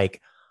from like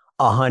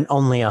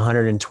only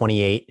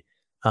 128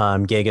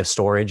 gig of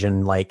storage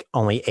and like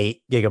only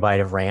 8 gigabyte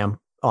of RAM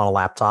on a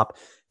laptop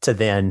to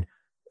then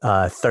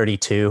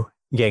 32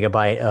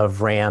 gigabyte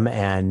of RAM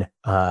and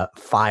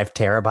 5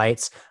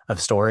 terabytes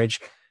of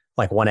storage,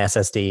 like 1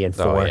 SSD and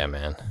 4. Oh yeah,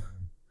 man,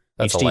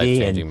 that's HDD, a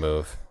life-changing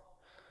move.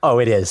 Oh,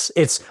 it is.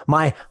 It's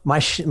my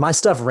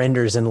stuff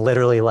renders in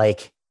literally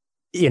like,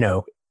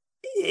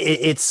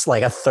 it's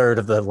like a third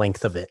of the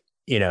length of it.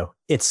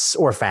 It's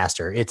or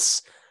faster.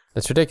 That's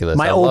ridiculous.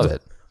 I love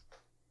it.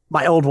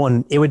 My old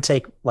one, it would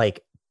take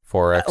like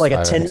 4x, like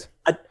a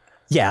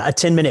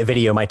 10-minute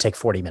video might take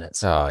 40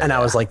 minutes. Oh, and I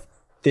was like,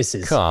 this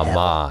is come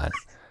on.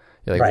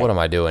 You're like, what am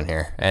I doing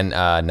here? And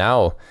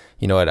now,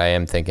 you know what I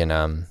am thinking,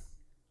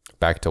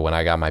 back to when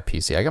I got my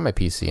PC. I got my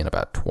PC in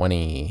about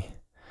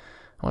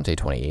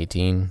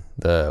 2018,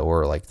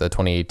 or like the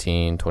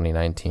 2018,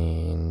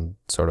 2019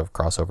 sort of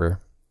crossover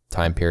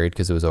time period,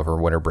 because it was over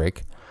winter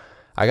break.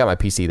 I got my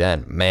PC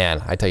then.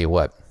 Man, I tell you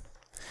what,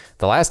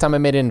 the last time I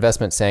made an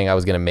investment saying I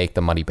was going to make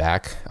the money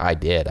back, I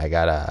did. I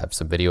got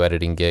some video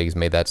editing gigs,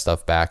 made that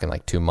stuff back in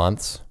like 2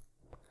 months.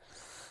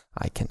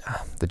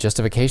 The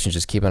justifications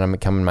just keep on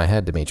coming in my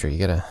head,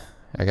 Dimitri.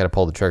 I gotta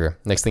pull the trigger.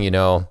 Next thing you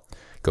know,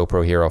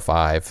 GoPro Hero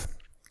 5.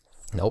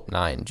 Nope,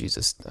 9.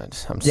 Jesus. I'm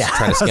just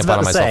trying to skimp out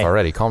on myself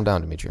already. Calm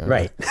down, Dimitri.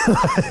 Right.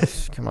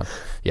 Come on.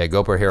 Yeah,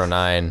 GoPro Hero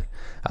 9.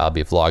 I'll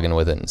be vlogging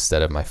with it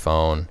instead of my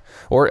phone.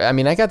 Or,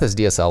 I got this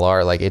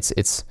DSLR. Like, it's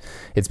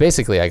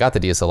basically, I got the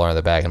DSLR in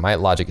the bag, and my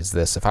logic is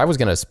this. If I was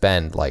going to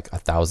spend like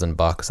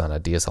 $1,000 on a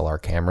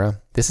DSLR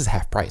camera, this is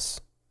half price.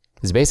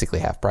 This is basically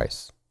half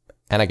price.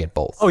 And I get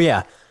both. Oh,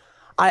 yeah.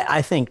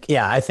 I think,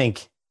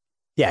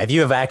 if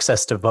you have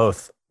access to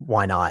both,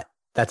 why not?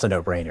 That's a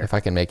no-brainer. If I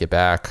can make it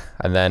back,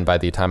 and then by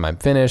the time I'm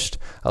finished,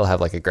 I'll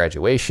have like a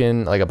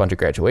graduation, like a bunch of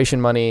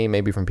graduation money,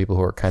 maybe from people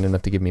who are kind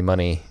enough to give me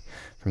money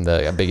from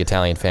a big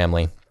Italian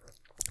family.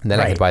 And then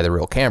I can buy the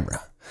real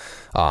camera.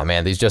 Oh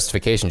man, these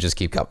justifications just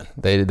keep coming.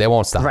 They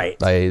won't stop. Right.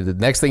 The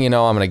next thing you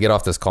know, I'm going to get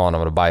off this call and I'm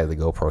going to buy the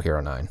GoPro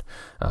Hero 9.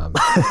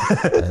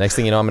 The next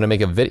thing you know, I'm going to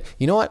make a video.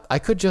 You know what? I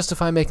could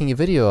justify making a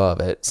video of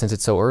it since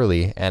it's so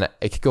early, and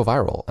it could go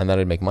viral, and then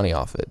I'd make money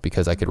off it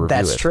because I could review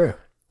it. That's true.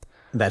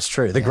 That's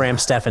true. The Graham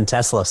Stephan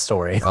Tesla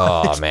story.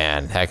 Oh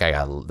man, heck, I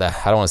don't want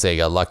to say I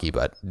got lucky,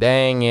 but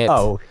dang it.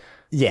 Oh,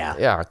 yeah.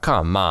 Yeah,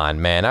 come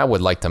on, man. I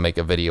would like to make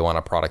a video on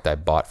a product I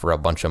bought for a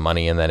bunch of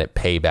money and then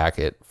pay back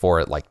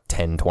for it like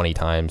 10, 20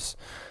 times.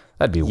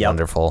 That'd be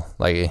wonderful.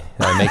 Like,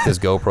 I make this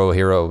GoPro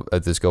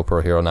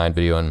Hero 9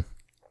 video, and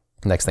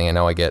next thing I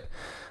know, I get,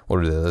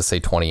 let's say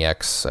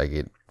 20x. I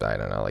get, I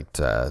don't know, like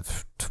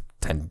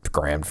 10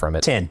 grand from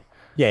it. 10.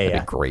 Yeah,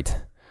 That'd be great.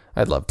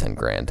 I'd love 10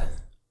 grand.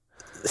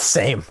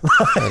 Same.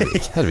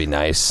 that'd be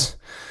nice.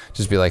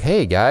 Just be like,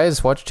 hey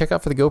guys, check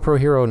out for the GoPro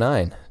Hero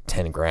 9.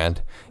 10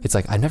 grand. It's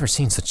like, I've never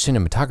seen such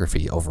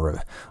cinematography over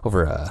a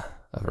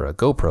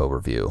GoPro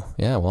review.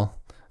 Yeah, well,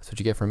 that's what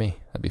you get from me.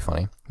 That'd be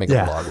funny. Make a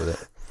vlog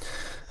with it.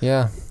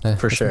 Yeah,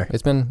 for sure.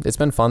 It's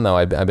been fun though.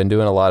 I've been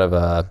doing a lot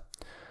of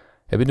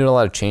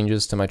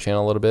changes to my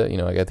channel a little bit.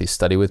 I got these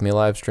study with me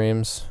live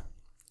streams.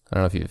 I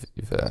don't know if you've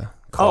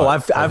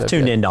I've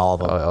tuned into all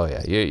of them. Oh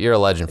yeah, you're a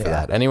legend for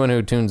that. Anyone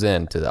who tunes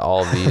in to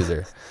all of these,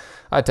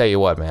 I tell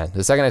you what, man.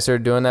 The second I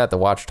started doing that, the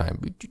watch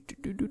time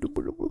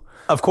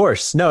Of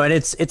course. No, and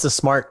it's a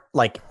smart,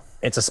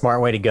 it's a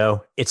smart way to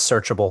go. It's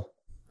searchable.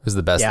 It was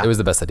the best. Yeah. It was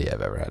the best idea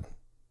I've ever had.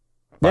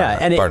 Yeah,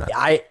 and Bar none.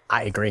 I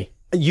agree.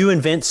 You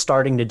and Vince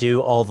starting to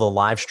do all the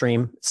live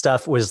stream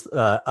stuff was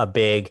a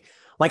big,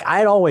 like, I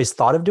had always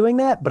thought of doing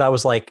that, but I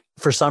was like,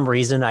 for some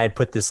reason, I had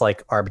put this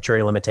like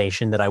arbitrary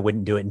limitation that I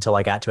wouldn't do it until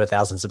I got to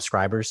 1,000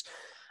 subscribers,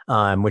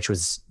 which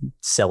was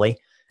silly.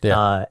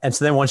 Yeah. And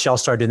so then once y'all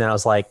started doing that, I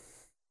was like,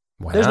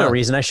 Why there's no not?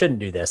 reason I shouldn't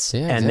do this.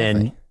 Yeah, And then,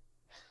 exactly.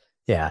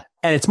 yeah,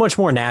 and it's much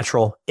more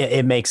natural.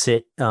 It makes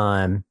it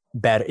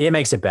better. It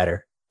makes it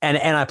better. And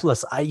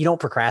you don't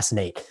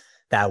procrastinate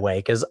that way,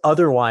 because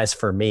otherwise,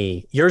 for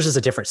me, yours is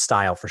a different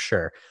style for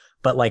sure.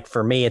 But like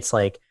for me, it's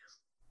like,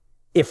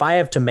 if I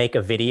have to make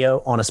a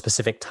video on a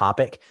specific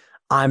topic,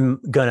 I'm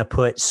gonna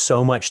put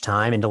so much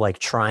time into like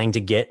trying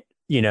to get,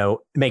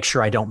 make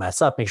sure I don't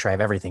mess up, make sure I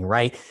have everything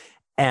right,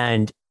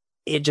 and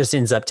it just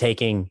ends up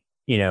taking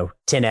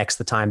 10x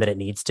the time that it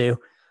needs to.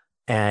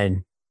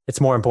 And it's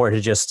more important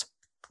to just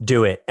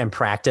do it and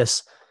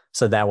practice,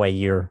 so that way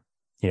you're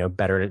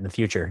better at it in the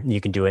future and you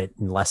can do it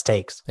in less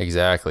takes.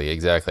 Exactly.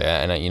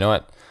 And you know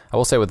what? I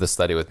will say with this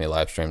study with me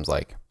live streams,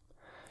 like,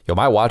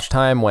 my watch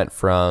time went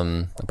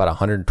from about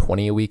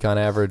 120 a week on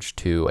average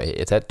to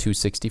it's at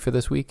 260 for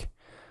this week.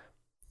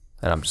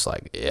 And I'm just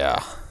like,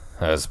 yeah,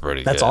 that's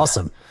pretty good. That's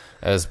awesome.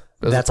 That's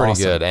That's pretty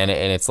awesome. good. And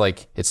it's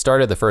like, it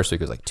started the first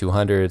week, it was like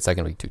 200,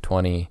 second week,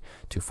 220,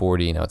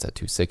 240. Now it's at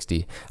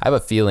 260. I have a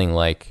feeling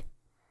like,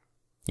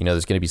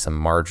 there's going to be some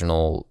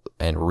marginal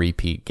and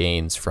repeat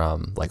gains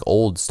from like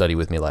old study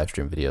with me live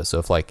stream videos. So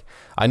if like,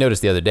 I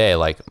noticed the other day,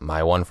 like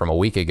my one from a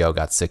week ago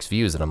got 6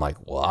 views and I'm like,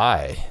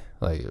 why?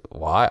 Like,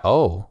 why?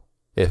 Oh,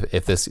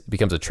 if this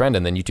becomes a trend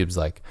and then YouTube's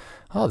like,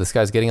 oh, this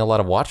guy's getting a lot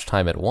of watch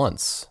time at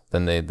once,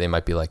 then they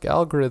might be like,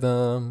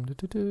 algorithm.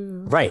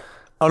 Right.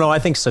 Oh no, I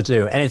think so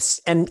too. And it's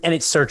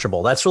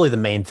searchable. That's really the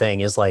main thing,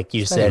 is like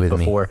you Stay said with me.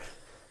 before.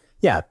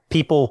 Yeah,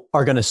 people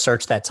are going to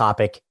search that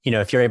topic.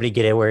 If you're able to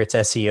get it where it's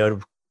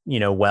SEO'd,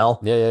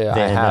 well. Yeah. Then,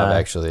 I have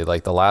actually.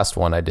 Like the last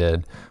one I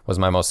did was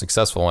my most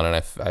successful one, and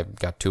I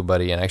got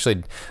TubeBuddy, and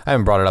actually I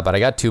haven't brought it up, but I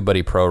got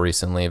TubeBuddy Pro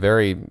recently.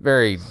 Very,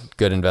 very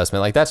good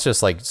investment. Like that's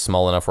just like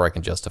small enough where I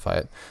can justify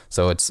it.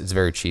 So it's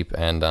very cheap,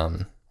 and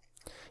I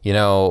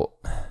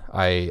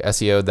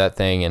SEO'd that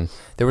thing, and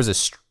there was a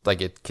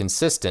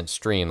consistent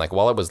stream. Like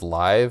while it was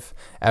live,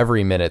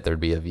 every minute there'd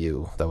be a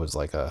view that was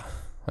like a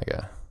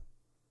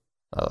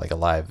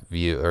live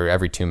view, or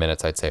every 2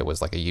 minutes I'd say it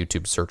was like a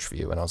YouTube search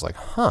view, and I was like,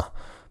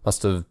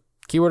 must have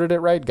keyworded it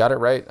right, got it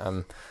right.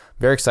 I'm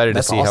very excited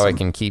to see how I awesome.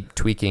 can keep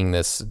tweaking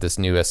this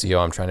new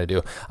SEO I'm trying to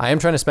do. I am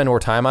trying to spend more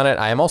time on it.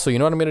 I am also, you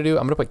know what I'm going to do?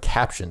 I'm going to put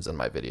captions in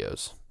my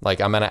videos.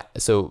 Like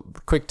so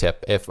quick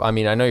tip, I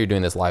know you're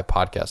doing this live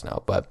podcast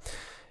now, but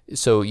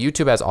so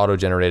YouTube has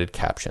auto-generated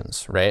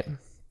captions, right?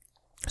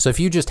 So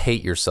if you just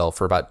hate yourself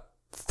for about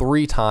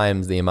 3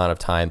 times the amount of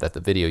time that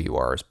the video you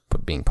are is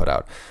being put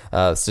out.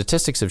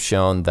 Statistics have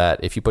shown that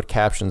if you put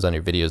captions on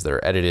your videos that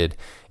are edited,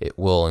 it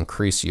will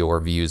increase your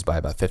views by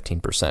about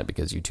 15%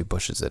 because YouTube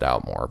pushes it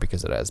out more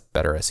because it has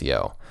better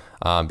SEO.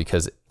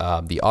 Because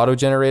the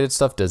auto-generated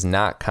stuff does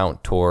not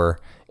count toward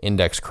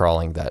index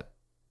crawling that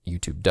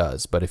YouTube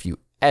does. But if you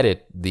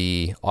edit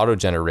the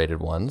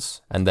auto-generated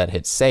ones and then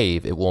hit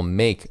save, it will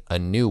make a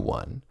new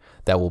one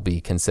that will be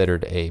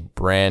considered a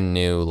brand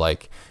new,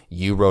 like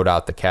you wrote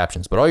out the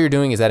captions, but all you're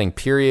doing is adding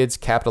periods,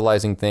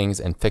 capitalizing things,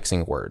 and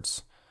fixing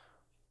words.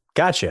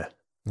 Gotcha.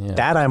 Yeah.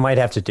 That I might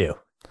have to do.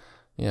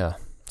 Yeah.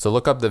 So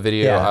look up the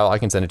video. Yeah. I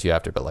can send it to you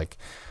after, but like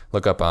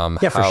look up for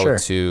how sure.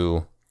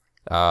 to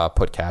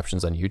put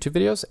captions on YouTube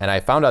videos. And I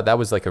found out that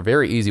was like a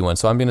very easy one.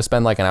 So I'm going to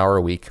spend like an hour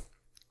a week.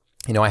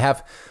 I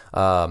have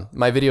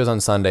my videos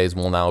on Sundays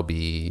will now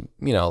be,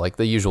 like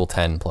the usual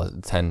 10,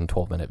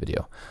 12 minute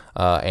video.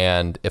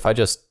 And if I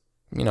just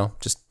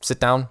sit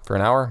down for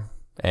an hour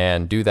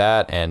and do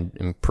that and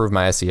improve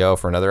my SEO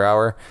for another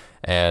hour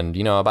and,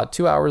 about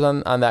 2 hours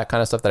on that kind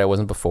of stuff that I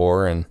wasn't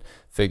before, and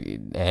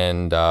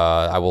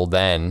I will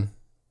then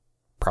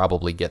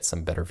probably get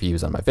some better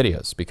views on my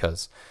videos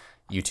because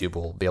YouTube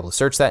will be able to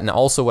search that. And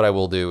also what I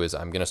will do is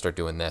I'm going to start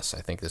doing this.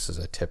 I think this is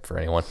a tip for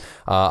anyone.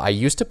 I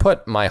used to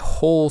put my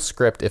whole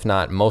script, if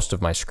not most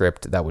of my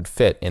script that would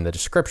fit, in the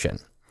description.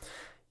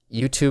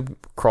 YouTube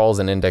crawls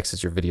and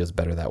indexes your videos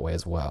better that way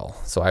as well.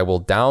 So I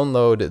will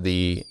download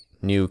the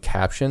new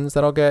captions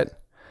that I'll get,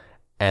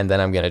 and then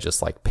I'm going to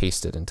just like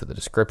paste it into the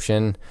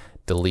description,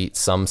 delete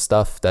some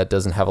stuff that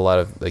doesn't have a lot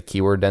of the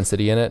keyword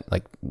density in it,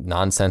 like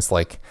nonsense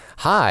like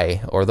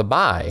hi or the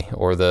bye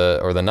or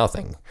the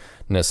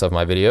nothingness of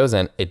my videos.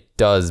 And it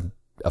does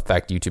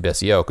affect YouTube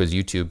SEO because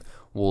YouTube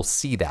will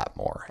see that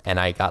more. And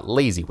I got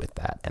lazy with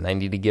that, and I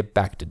need to get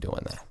back to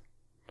doing that.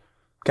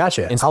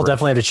 Gotcha. I'll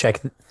definitely have to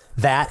check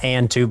that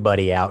and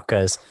TubeBuddy out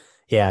because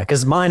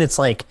mine, it's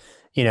like,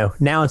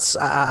 now it's,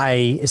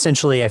 I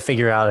essentially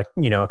figure out,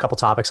 a couple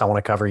topics I want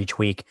to cover each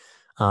week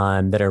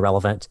that are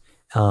relevant,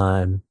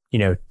 to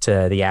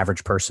the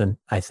average person,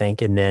 I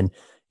think. And then,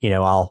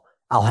 I'll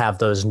have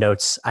those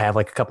notes. I have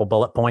like a couple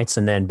bullet points,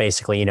 and then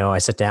basically, I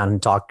sit down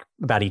and talk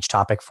about each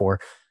topic for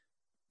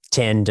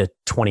 10 to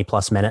 20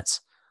 plus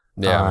minutes.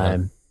 Yeah.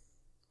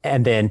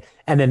 And then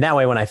that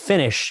way, when I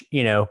finish,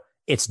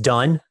 it's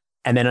done.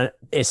 And then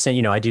it's,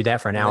 I do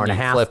that for an hour and a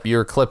half.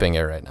 You're clipping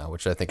it right now,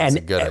 which I think is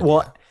a good idea.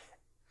 Well,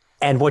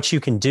 and what you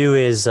can do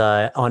is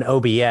on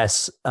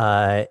OBS,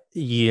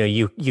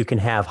 you can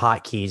have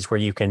hotkeys where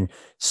you can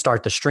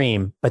start the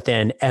stream, but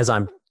then as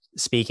I'm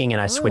speaking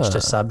and I switch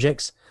to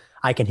subjects,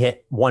 I can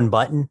hit one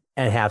button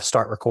and have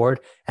start record.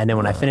 And then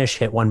when I finish,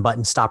 hit one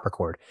button, stop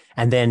record.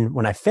 And then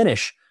when I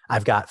finish,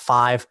 I've got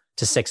 5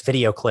 to 6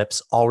 video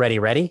clips already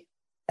ready.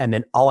 And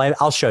then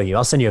I'll show you,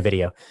 I'll send you a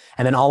video.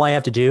 And then all I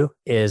have to do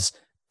is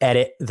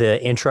edit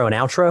the intro and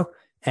outro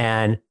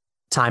and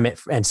time it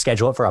and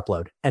schedule it for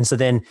upload. And so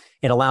then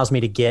it allows me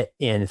to get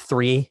in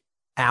 3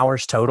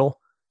 hours total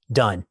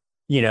done,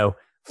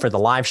 for the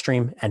live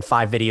stream and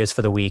 5 videos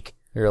for the week.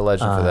 You're a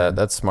legend for that.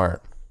 That's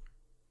smart.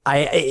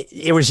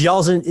 It was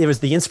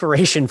the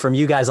inspiration from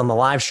you guys on the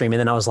live stream. And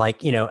then I was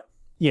like,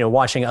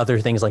 watching other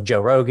things like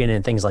Joe Rogan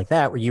and things like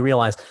that, where you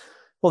realize,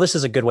 well, this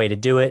is a good way to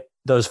do it.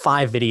 Those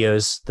 5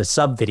 videos, the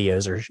sub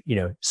videos are,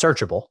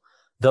 searchable.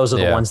 Those are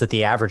the ones that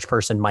the average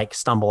person might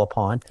stumble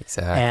upon.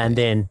 Exactly. And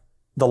then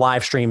the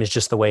live stream is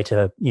just the way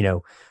to,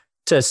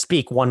 to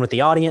speak, 1, with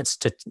the audience,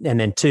 and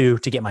then 2,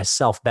 to get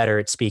myself better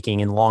at speaking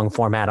in long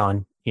format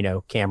on,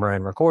 camera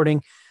and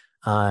recording.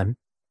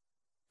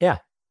 Yeah.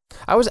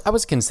 I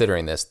was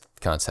considering this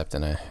concept,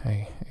 and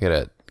I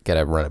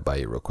gotta run it by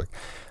you real quick.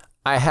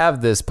 I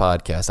have this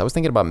podcast. I was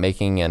thinking about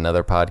making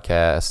another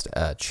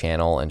podcast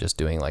channel and just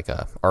doing like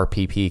a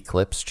RPP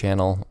clips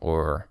channel,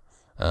 or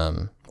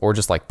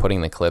just like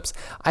putting the clips.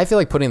 I feel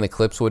like putting the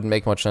clips wouldn't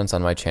make much sense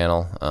on my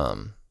channel.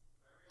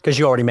 Because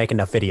you already make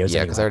enough videos.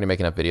 Yeah, because I already make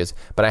enough videos.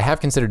 But I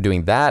have considered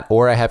doing that,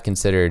 or I have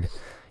considered,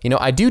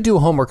 I do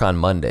homework on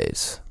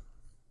Mondays.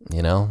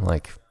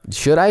 Like,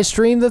 should I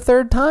stream the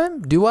 3rd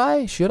time? Do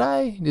I? Should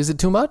I? Is it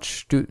too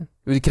much? Can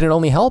it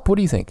only help? What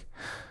do you think?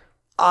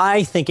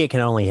 I think it can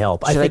only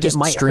help. Should I think it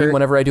might stream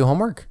whenever I do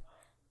homework?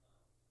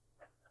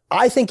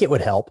 I think it would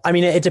help. I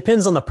mean, it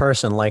depends on the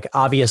person. Like,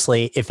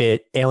 obviously, if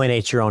it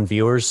alienates your own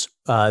viewers,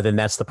 then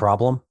that's the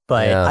problem.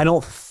 But I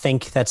don't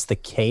think that's the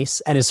case.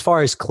 And as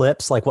far as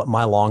clips, like what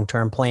my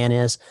long-term plan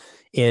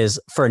is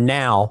for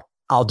now,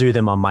 I'll do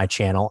them on my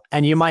channel.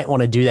 And you might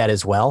want to do that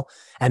as well.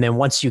 And then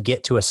once you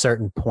get to a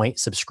certain point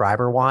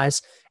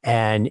subscriber-wise,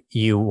 and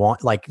you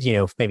want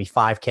maybe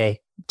 5K,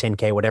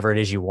 10K, whatever it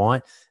is you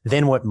want,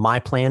 then what my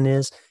plan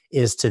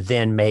is to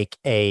then make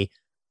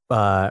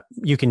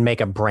you can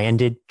make a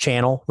branded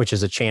channel, which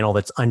is a channel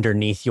that's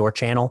underneath your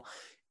channel.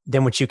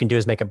 Then what you can do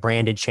is make a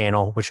branded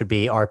channel, which would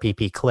be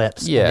RPP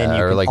clips. Yeah, and then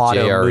you or can like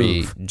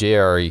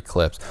JRE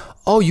clips.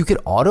 Oh, you could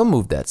auto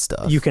move that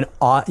stuff. You can,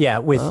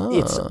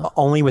 it's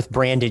only with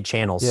branded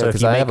channels. Yeah, so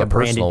if you I make have a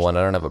personal branded one,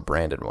 I don't have a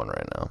branded one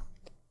right now.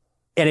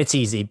 And it's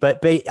easy,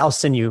 but I'll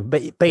send you.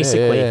 But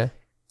basically,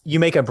 you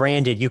make a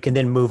branded, you can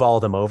then move all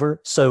of them over.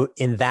 So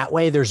in that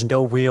way, there's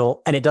no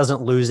real, and it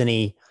doesn't lose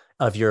any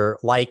of your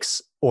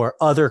likes or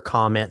other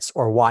comments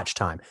or watch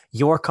time.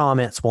 Your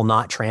comments will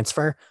not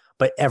transfer,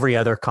 but every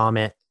other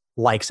comment,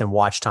 likes, and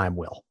watch time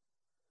will.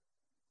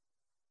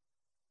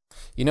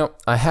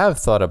 I have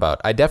thought about,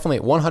 I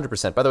definitely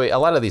 100%, by the way, a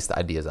lot of these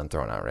ideas I'm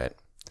throwing out, right?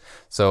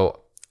 So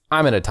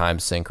I'm in a time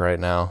sink right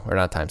now, or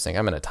not time sink,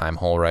 I'm in a time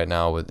hole right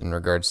now in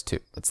regards to,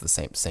 it's the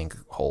same sink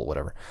hole,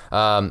 whatever.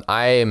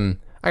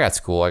 I got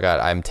school.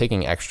 I'm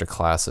taking extra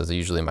classes.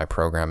 Usually my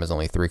program is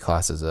only 3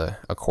 classes a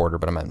quarter,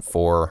 but I'm at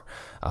 4.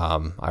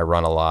 I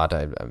run a lot.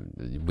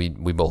 We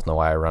both know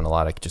why I run a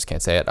lot. I just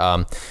can't say it.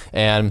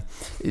 And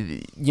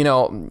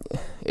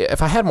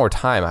if I had more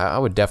time, I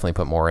would definitely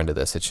put more into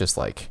this. It's just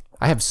like,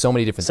 I have so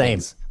many different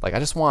things. Like,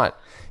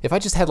 if I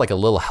just had like a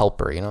little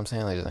helper, you know what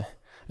I'm saying? Like, I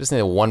just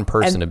need one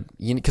person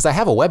because I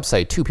have a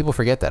website too. People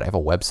forget that I have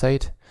a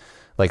website.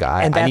 Like,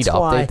 I need to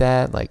update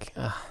that. Like,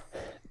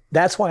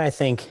 that's why I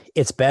think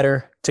it's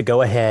better to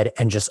go ahead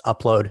and just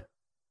upload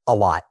a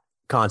lot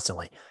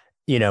constantly,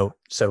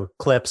 so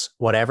clips,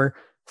 whatever,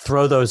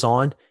 throw those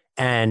on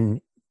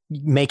and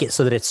make it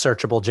so that it's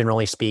searchable,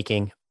 generally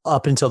speaking,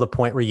 up until the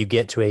point where you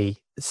get to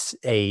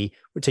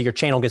your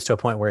channel gets to a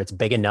point where it's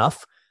big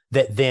enough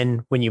that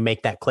then when you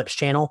make that clips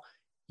channel,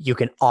 you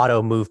can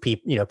auto move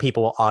people,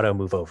 people will auto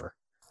move over.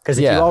 Because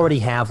if you already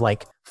have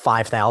like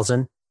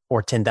 5,000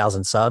 or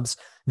 10,000 subs,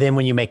 then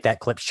when you make that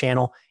clips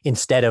channel,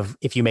 instead of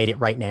if you made it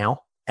right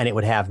now and it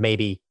would have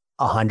maybe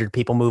 100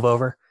 people move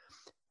over,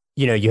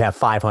 you have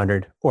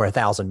 500 or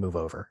 1,000 move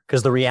over.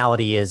 Because the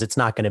reality is it's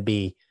not going to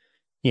be,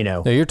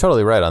 No, you're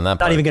totally right on that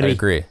part. I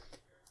agree.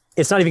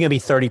 It's not even going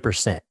to be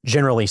 30%,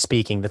 generally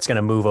speaking, that's going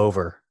to move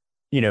over,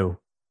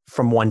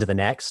 from one to the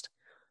next.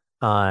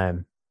 So I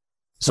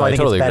think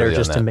totally it's better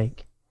just to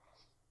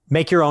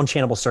make your own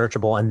channel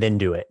searchable and then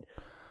do it.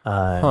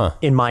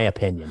 In my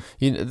opinion.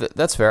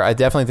 That's fair. I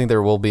definitely think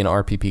there will be an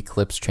RPP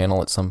clips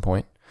channel at some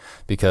point,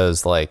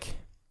 because like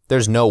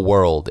there's no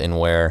world in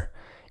where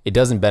it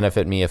doesn't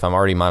benefit me if I'm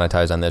already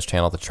monetized on this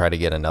channel to try to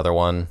get another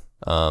one,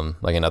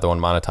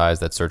 monetized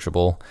that's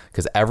searchable,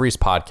 because every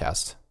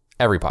podcast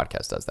every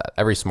podcast does that.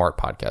 Every smart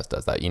podcast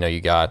does that.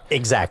 You got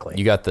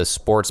the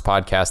sports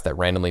podcast that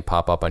randomly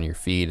pop up on your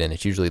feed, and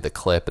it's usually the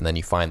clip, and then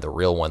you find the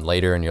real one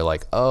later, and you're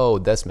like, oh,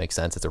 this makes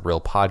sense. It's a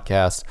real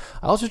podcast.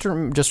 I also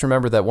just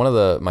remember that one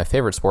of my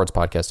favorite sports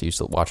podcasts I used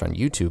to watch on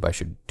YouTube, I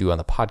should do on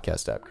the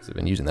podcast app because I've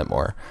been using that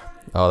more.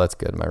 Oh, that's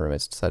good. My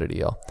roommates decided to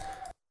yell.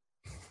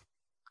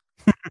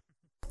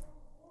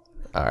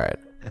 All right.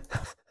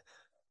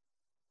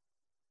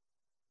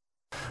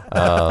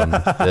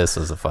 This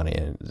was a funny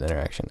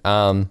interaction.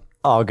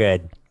 All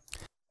good.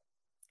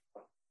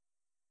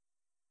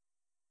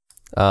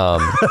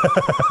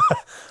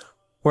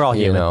 We're all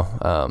human.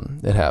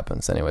 It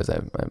happens. Anyways,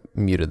 I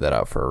muted that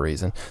out for a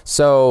reason.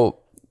 So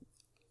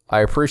I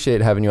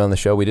appreciate having you on the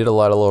show. We did a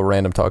lot of little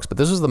random talks, but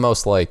this was the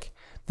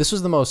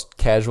most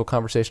casual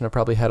conversation I've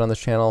probably had on this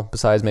channel,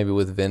 besides maybe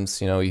with Vince.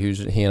 He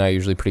and I are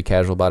usually pretty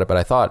casual about it, but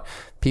I thought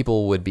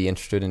people would be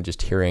interested in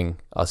just hearing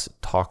us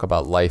talk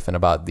about life and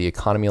about the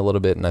economy a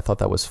little bit, and I thought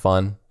that was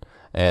fun.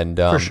 And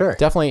for sure.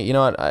 Definitely,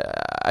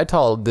 I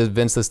told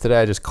Vince this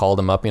today. I just called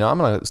him up. I'm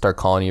gonna start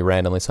calling you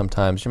randomly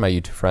sometimes. You're my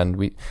YouTube friend.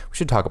 We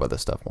should talk about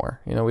this stuff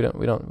more. We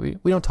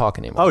don't talk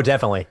anymore. Oh,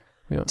 definitely.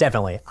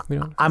 Definitely.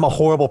 I'm a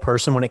horrible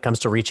person when it comes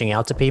to reaching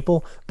out to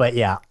people, but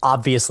yeah,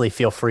 obviously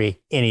feel free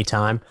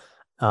anytime.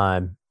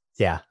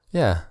 Yeah.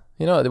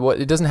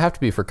 It doesn't have to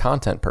be for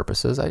content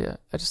purposes. I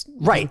just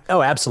right.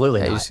 Oh,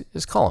 absolutely. Yeah,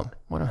 just call him.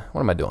 What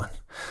am I doing?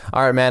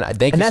 All right, man.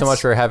 Thank you so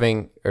much for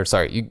having. Or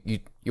sorry, you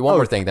one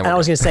more thing. Then I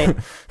was going to say,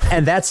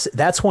 and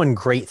that's one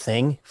great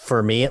thing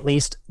for me, at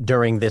least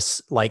during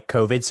this like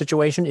COVID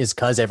situation, is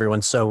because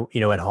everyone's so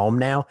at home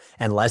now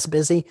and less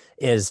busy.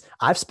 Is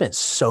I've spent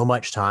so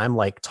much time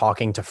like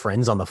talking to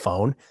friends on the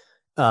phone.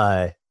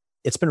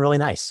 It's been really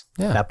nice.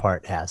 Yeah, that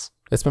part has.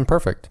 It's been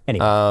perfect.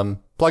 Anyway.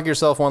 Plug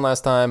yourself one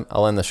last time.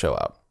 I'll end the show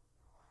out.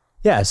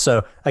 Yeah.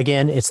 So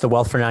again, it's the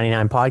Wealth for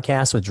 99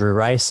 podcast with Drew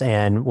Rice,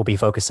 and we'll be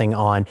focusing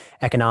on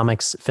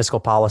economics, fiscal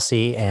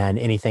policy, and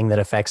anything that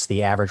affects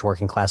the average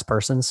working class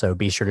person. So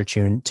be sure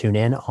to tune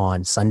in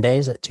on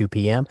Sundays at 2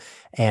 p.m.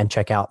 and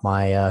check out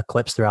my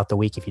clips throughout the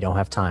week if you don't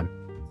have time.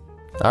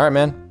 All right,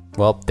 man.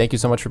 Well, thank you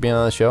so much for being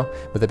on the show.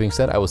 With that being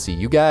said, I will see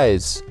you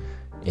guys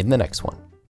in the next one.